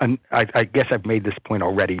 I mean, I guess I've made this point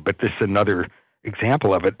already, but this is another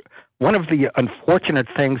example of it. One of the unfortunate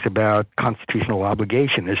things about constitutional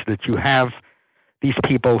obligation is that you have these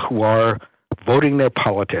people who are voting their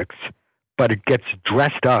politics, but it gets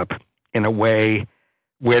dressed up in a way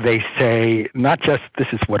where they say, not just this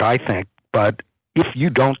is what I think, but if you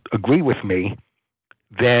don't agree with me,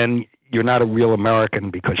 then you're not a real American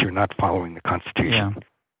because you're not following the Constitution. Yeah.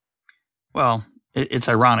 Well, it's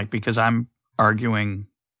ironic because I'm arguing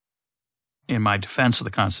in my defense of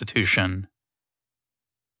the Constitution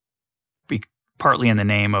partly in the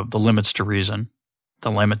name of the limits to reason, the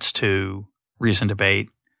limits to reasoned debate,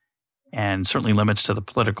 and certainly limits to the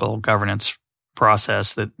political governance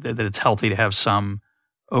process, that it's healthy to have some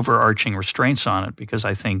overarching restraints on it, because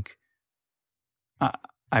I think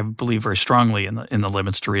I believe very strongly in the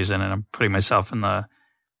limits to reason, and I'm putting myself in the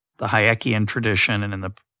Hayekian tradition and in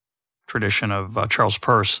the tradition of Charles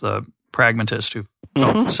Peirce, the pragmatist, who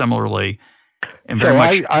felt similarly, and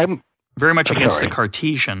I'm very much against the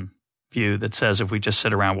Cartesian view that says if we just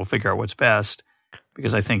sit around, we'll figure out what's best,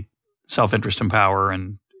 because I think self-interest in power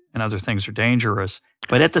and other things are dangerous.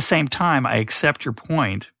 But at the same time, I accept your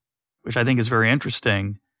point, which I think is very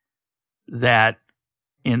interesting, that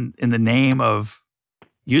in the name of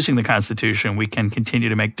using the Constitution, we can continue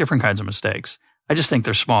to make different kinds of mistakes. I just think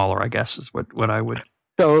they're smaller, I guess, is what I would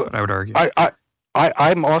argue.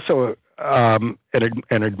 I'm also an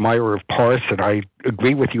admirer of Peirce, and I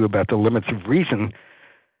agree with you about the limits of reason.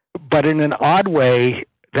 But in an odd way,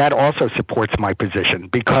 that also supports my position,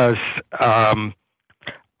 because I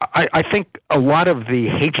think a lot of the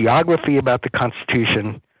hagiography about the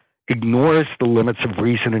Constitution ignores the limits of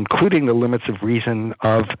reason, including the limits of reason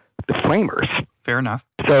of the framers. Fair enough.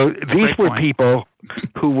 So these were people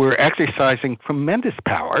who were exercising tremendous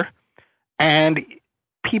power, and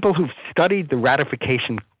people who've studied the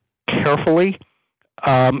ratification carefully.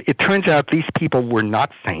 It turns out these people were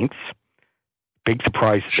not saints. Big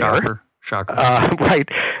surprise there. Shocker. Right.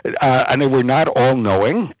 And they were not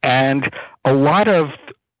all-knowing. And a lot of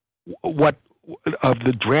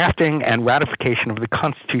the drafting and ratification of the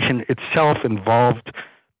Constitution itself involved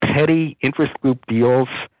petty interest group deals,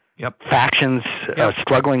 factions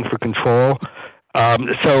struggling for control.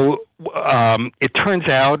 So it turns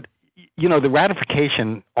out, the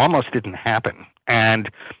ratification almost didn't happen. And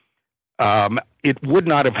it would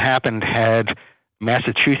not have happened had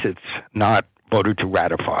Massachusetts not voted to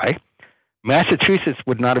ratify. Massachusetts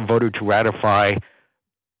would not have voted to ratify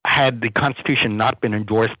had the Constitution not been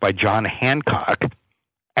endorsed by John Hancock.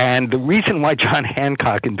 And the reason why John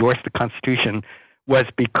Hancock endorsed the Constitution was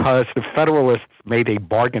because the Federalists made a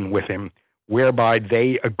bargain with him whereby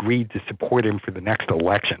they agreed to support him for the next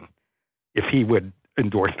election if he would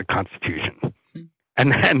endorse the Constitution.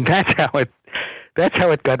 And that's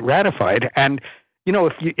how it got ratified. And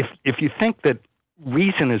if you think that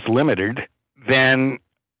reason is limited, then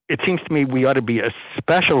it seems to me we ought to be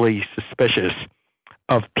especially suspicious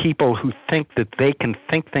of people who think that they can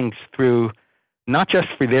think things through, not just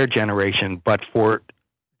for their generation, but for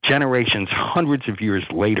generations hundreds of years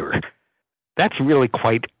later. That's really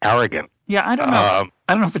quite arrogant. Yeah, I don't know.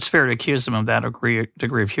 I don't know if it's fair to accuse them of that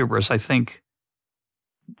degree of hubris. I think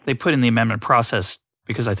they put in the amendment process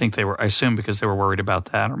because I assume because they were worried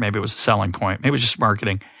about that, or maybe it was a selling point. Maybe it was just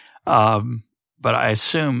marketing. But I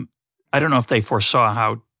assume, I don't know if they foresaw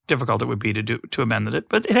how difficult it would be to amend it,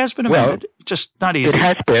 but it has been amended. Well, just not easy. It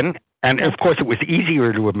has been, and of course it was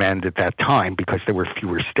easier to amend at that time because there were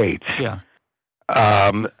fewer states. Yeah.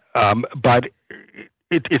 But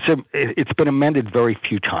it's been amended very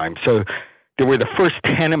few times. So there were the first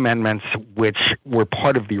 10 amendments, which were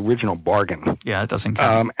part of the original bargain. Yeah, it doesn't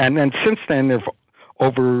count. And then since then, there've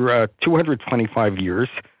over 225 years,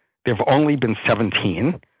 there have only been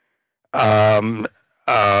 17. The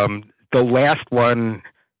last one,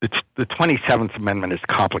 the 27th Amendment is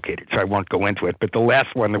complicated, so I won't go into it. But the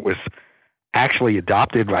last one that was actually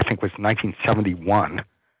adopted, I think, was 1971.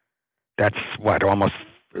 That's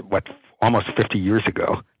almost 50 years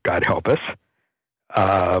ago. God help us.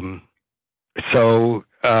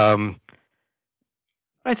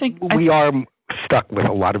 I think we are stuck with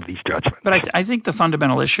a lot of these judgments. But I think the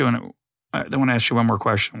fundamental issue, and I want to ask you one more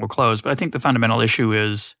question, we'll close, but I think the fundamental issue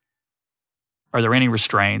is, are there any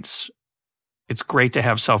restraints? It's great to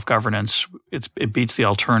have self-governance. It beats the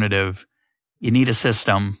alternative. You need a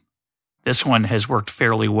system. This one has worked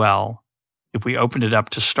fairly well. If we opened it up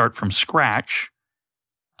to start from scratch,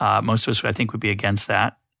 most of us, I think, would be against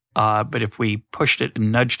that. But if we pushed it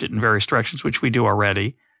and nudged it in various directions, which we do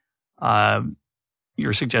already,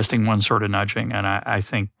 you're suggesting one sort of nudging, and I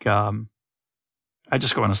think I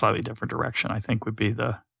just go in a slightly different direction. I think would be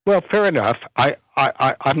the... Well, fair enough.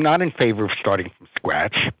 I'm not in favor of starting from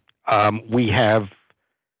scratch. We have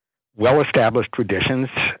well-established traditions,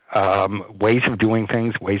 ways of doing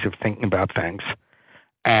things, ways of thinking about things,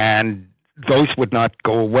 and those would not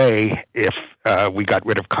go away if we got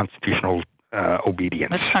rid of constitutional obedience.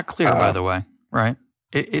 That's not clear, by the way, right?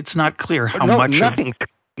 It's not clear how much...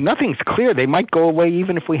 Nothing's clear. They might go away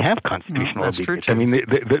even if we have constitutional that's obedience. True too. I mean,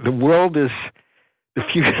 the world is the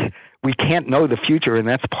future. We can't know the future, and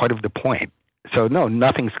that's part of the point. So, no,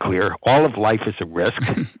 nothing's clear. All of life is a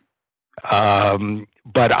risk.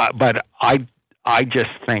 But I just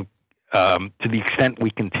think, to the extent we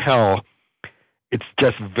can tell, it's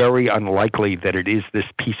just very unlikely that it is this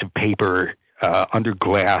piece of paper under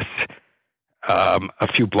glass a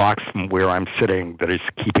few blocks from where I'm sitting that is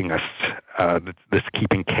keeping us, that's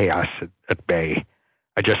keeping chaos at bay.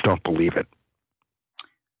 I just don't believe it.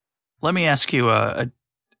 Let me ask you a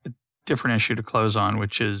different issue to close on,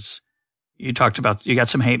 which is you talked about, you got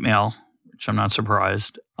some hate mail, which I'm not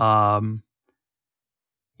surprised.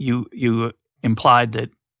 You implied that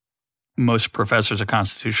most professors of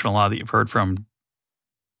constitutional law that you've heard from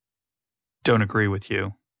don't agree with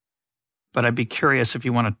you. But I'd be curious if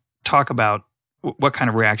you want to talk about what kind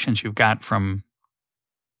of reactions you've got from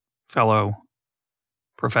fellow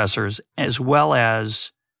professors, as well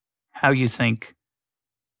as how you think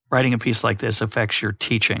writing a piece like this affects your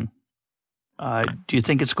teaching. Do you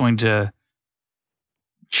think it's going to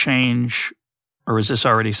change, or is this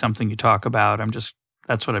already something you talk about?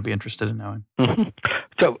 That's what I'd be interested in knowing. Mm-hmm.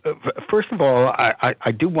 So, first of all,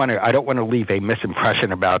 I don't want to leave a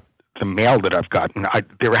misimpression about the mail that I've gotten.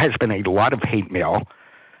 There has been a lot of hate mail,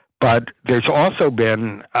 but there's also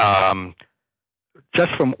been, just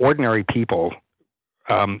from ordinary people,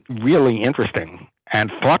 really interesting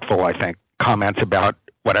and thoughtful, I think, comments about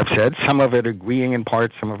what I've said, some of it agreeing in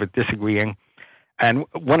part, some of it disagreeing. And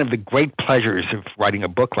one of the great pleasures of writing a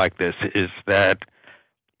book like this is that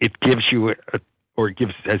it gives you,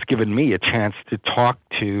 has given me a chance to talk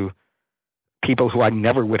to people who I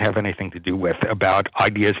never would have anything to do with about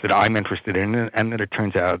ideas that I'm interested in and that it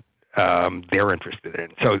turns out they're interested in.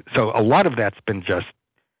 So a lot of that's been just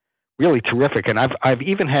really terrific. And I've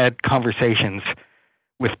even had conversations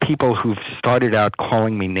with people who've started out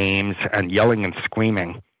calling me names and yelling and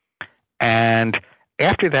screaming. And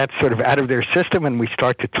after that's sort of out of their system and we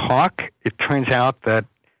start to talk, it turns out that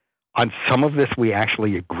on some of this we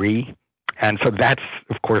actually agree. And so that's,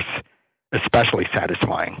 of course, especially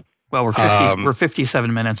satisfying. Well, we're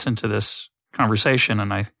 57 minutes into this conversation,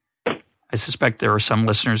 and I suspect there are some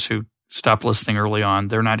listeners who stopped listening early on.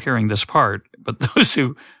 They're not hearing this part, but those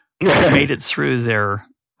who made it through their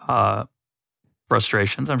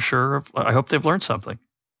frustrations, I hope they've learned something.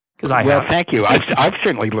 Well, thank you. I've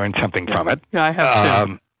certainly learned something from it. Yeah, I have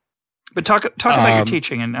too. But talk about your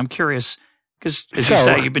teaching, and I'm curious, because as you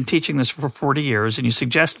say, you've been teaching this for 40 years, and you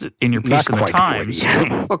suggest that in your piece in the Times.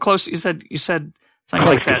 Well, close. You said something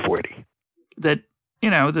close like that. To 40. That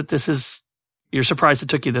that this is. You're surprised it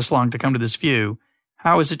took you this long to come to this view.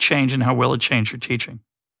 How has it changed, and how will it change your teaching?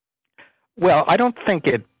 Well, I don't think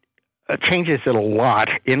it changes it a lot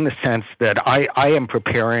in the sense that I am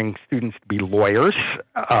preparing students to be lawyers.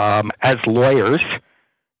 As lawyers,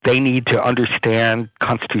 they need to understand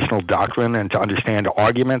constitutional doctrine and to understand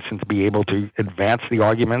arguments and to be able to advance the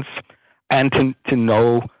arguments and to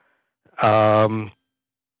know,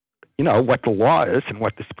 what the law is and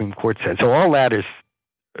what the Supreme Court says. So all that is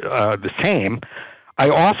the same. I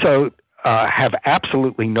also have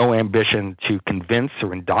absolutely no ambition to convince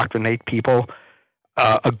or indoctrinate people.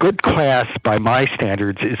 A good class, by my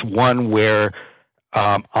standards, is one where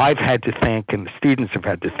I've had to think and the students have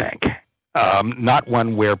had to think, not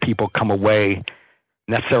one where people come away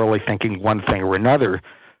necessarily thinking one thing or another.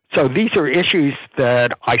 So these are issues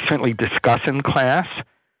that I certainly discuss in class.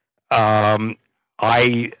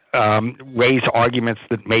 I raise arguments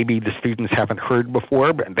that maybe the students haven't heard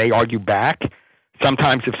before, but they argue back.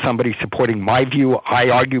 Sometimes if somebody's supporting my view, I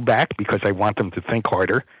argue back because I want them to think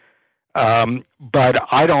harder. But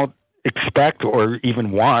I don't expect or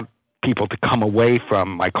even want people to come away from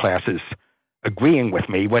my classes agreeing with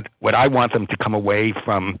me. What I want them to come away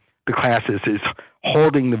from the classes is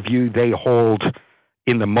holding the view they hold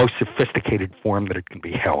in the most sophisticated form that it can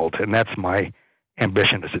be held. And that's my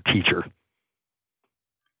ambition as a teacher.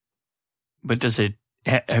 But does it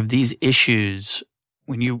have these issues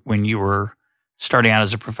when you were starting out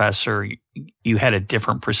as a professor, you had a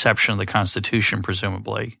different perception of the Constitution,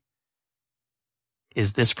 presumably?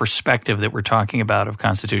 Is this perspective that we're talking about of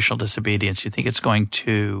constitutional disobedience, you think it's going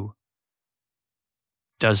to,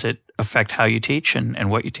 does it affect how you teach and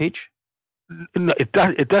what you teach? No, it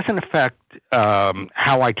doesn't affect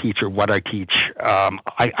how I teach or what I teach.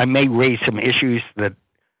 I may raise some issues that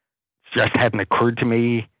just hadn't occurred to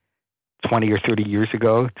me 20 or 30 years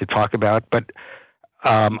ago to talk about, but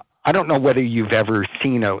I don't know whether you've ever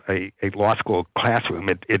seen a law school classroom.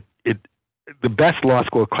 The best law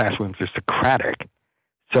school classrooms are Socratic.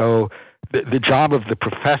 So the job of the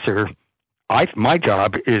professor, my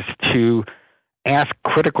job is to ask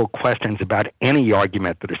critical questions about any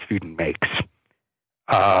argument that a student makes,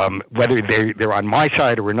 whether they're on my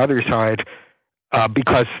side or another side,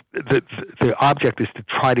 because the object is to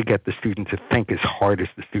try to get the student to think as hard as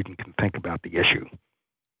the student can think about the issue.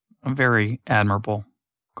 A very admirable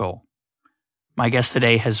goal. My guest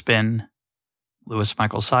today has been Louis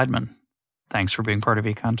Michael Seidman. Thanks for being part of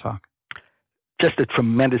Econ Talk. Just a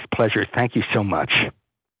tremendous pleasure. Thank you so much.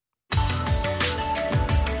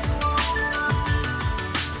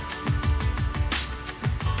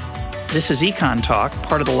 This is Econ Talk,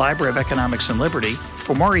 part of the Library of Economics and Liberty.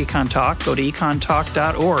 For more Econ Talk, go to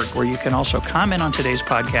econtalk.org, where you can also comment on today's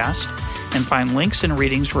podcast and find links and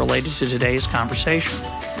readings related to today's conversation.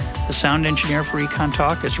 The sound engineer for Econ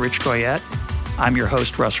Talk is Rich Goyette. I'm your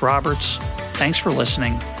host, Russ Roberts. Thanks for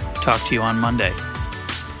listening. Talk to you on Monday.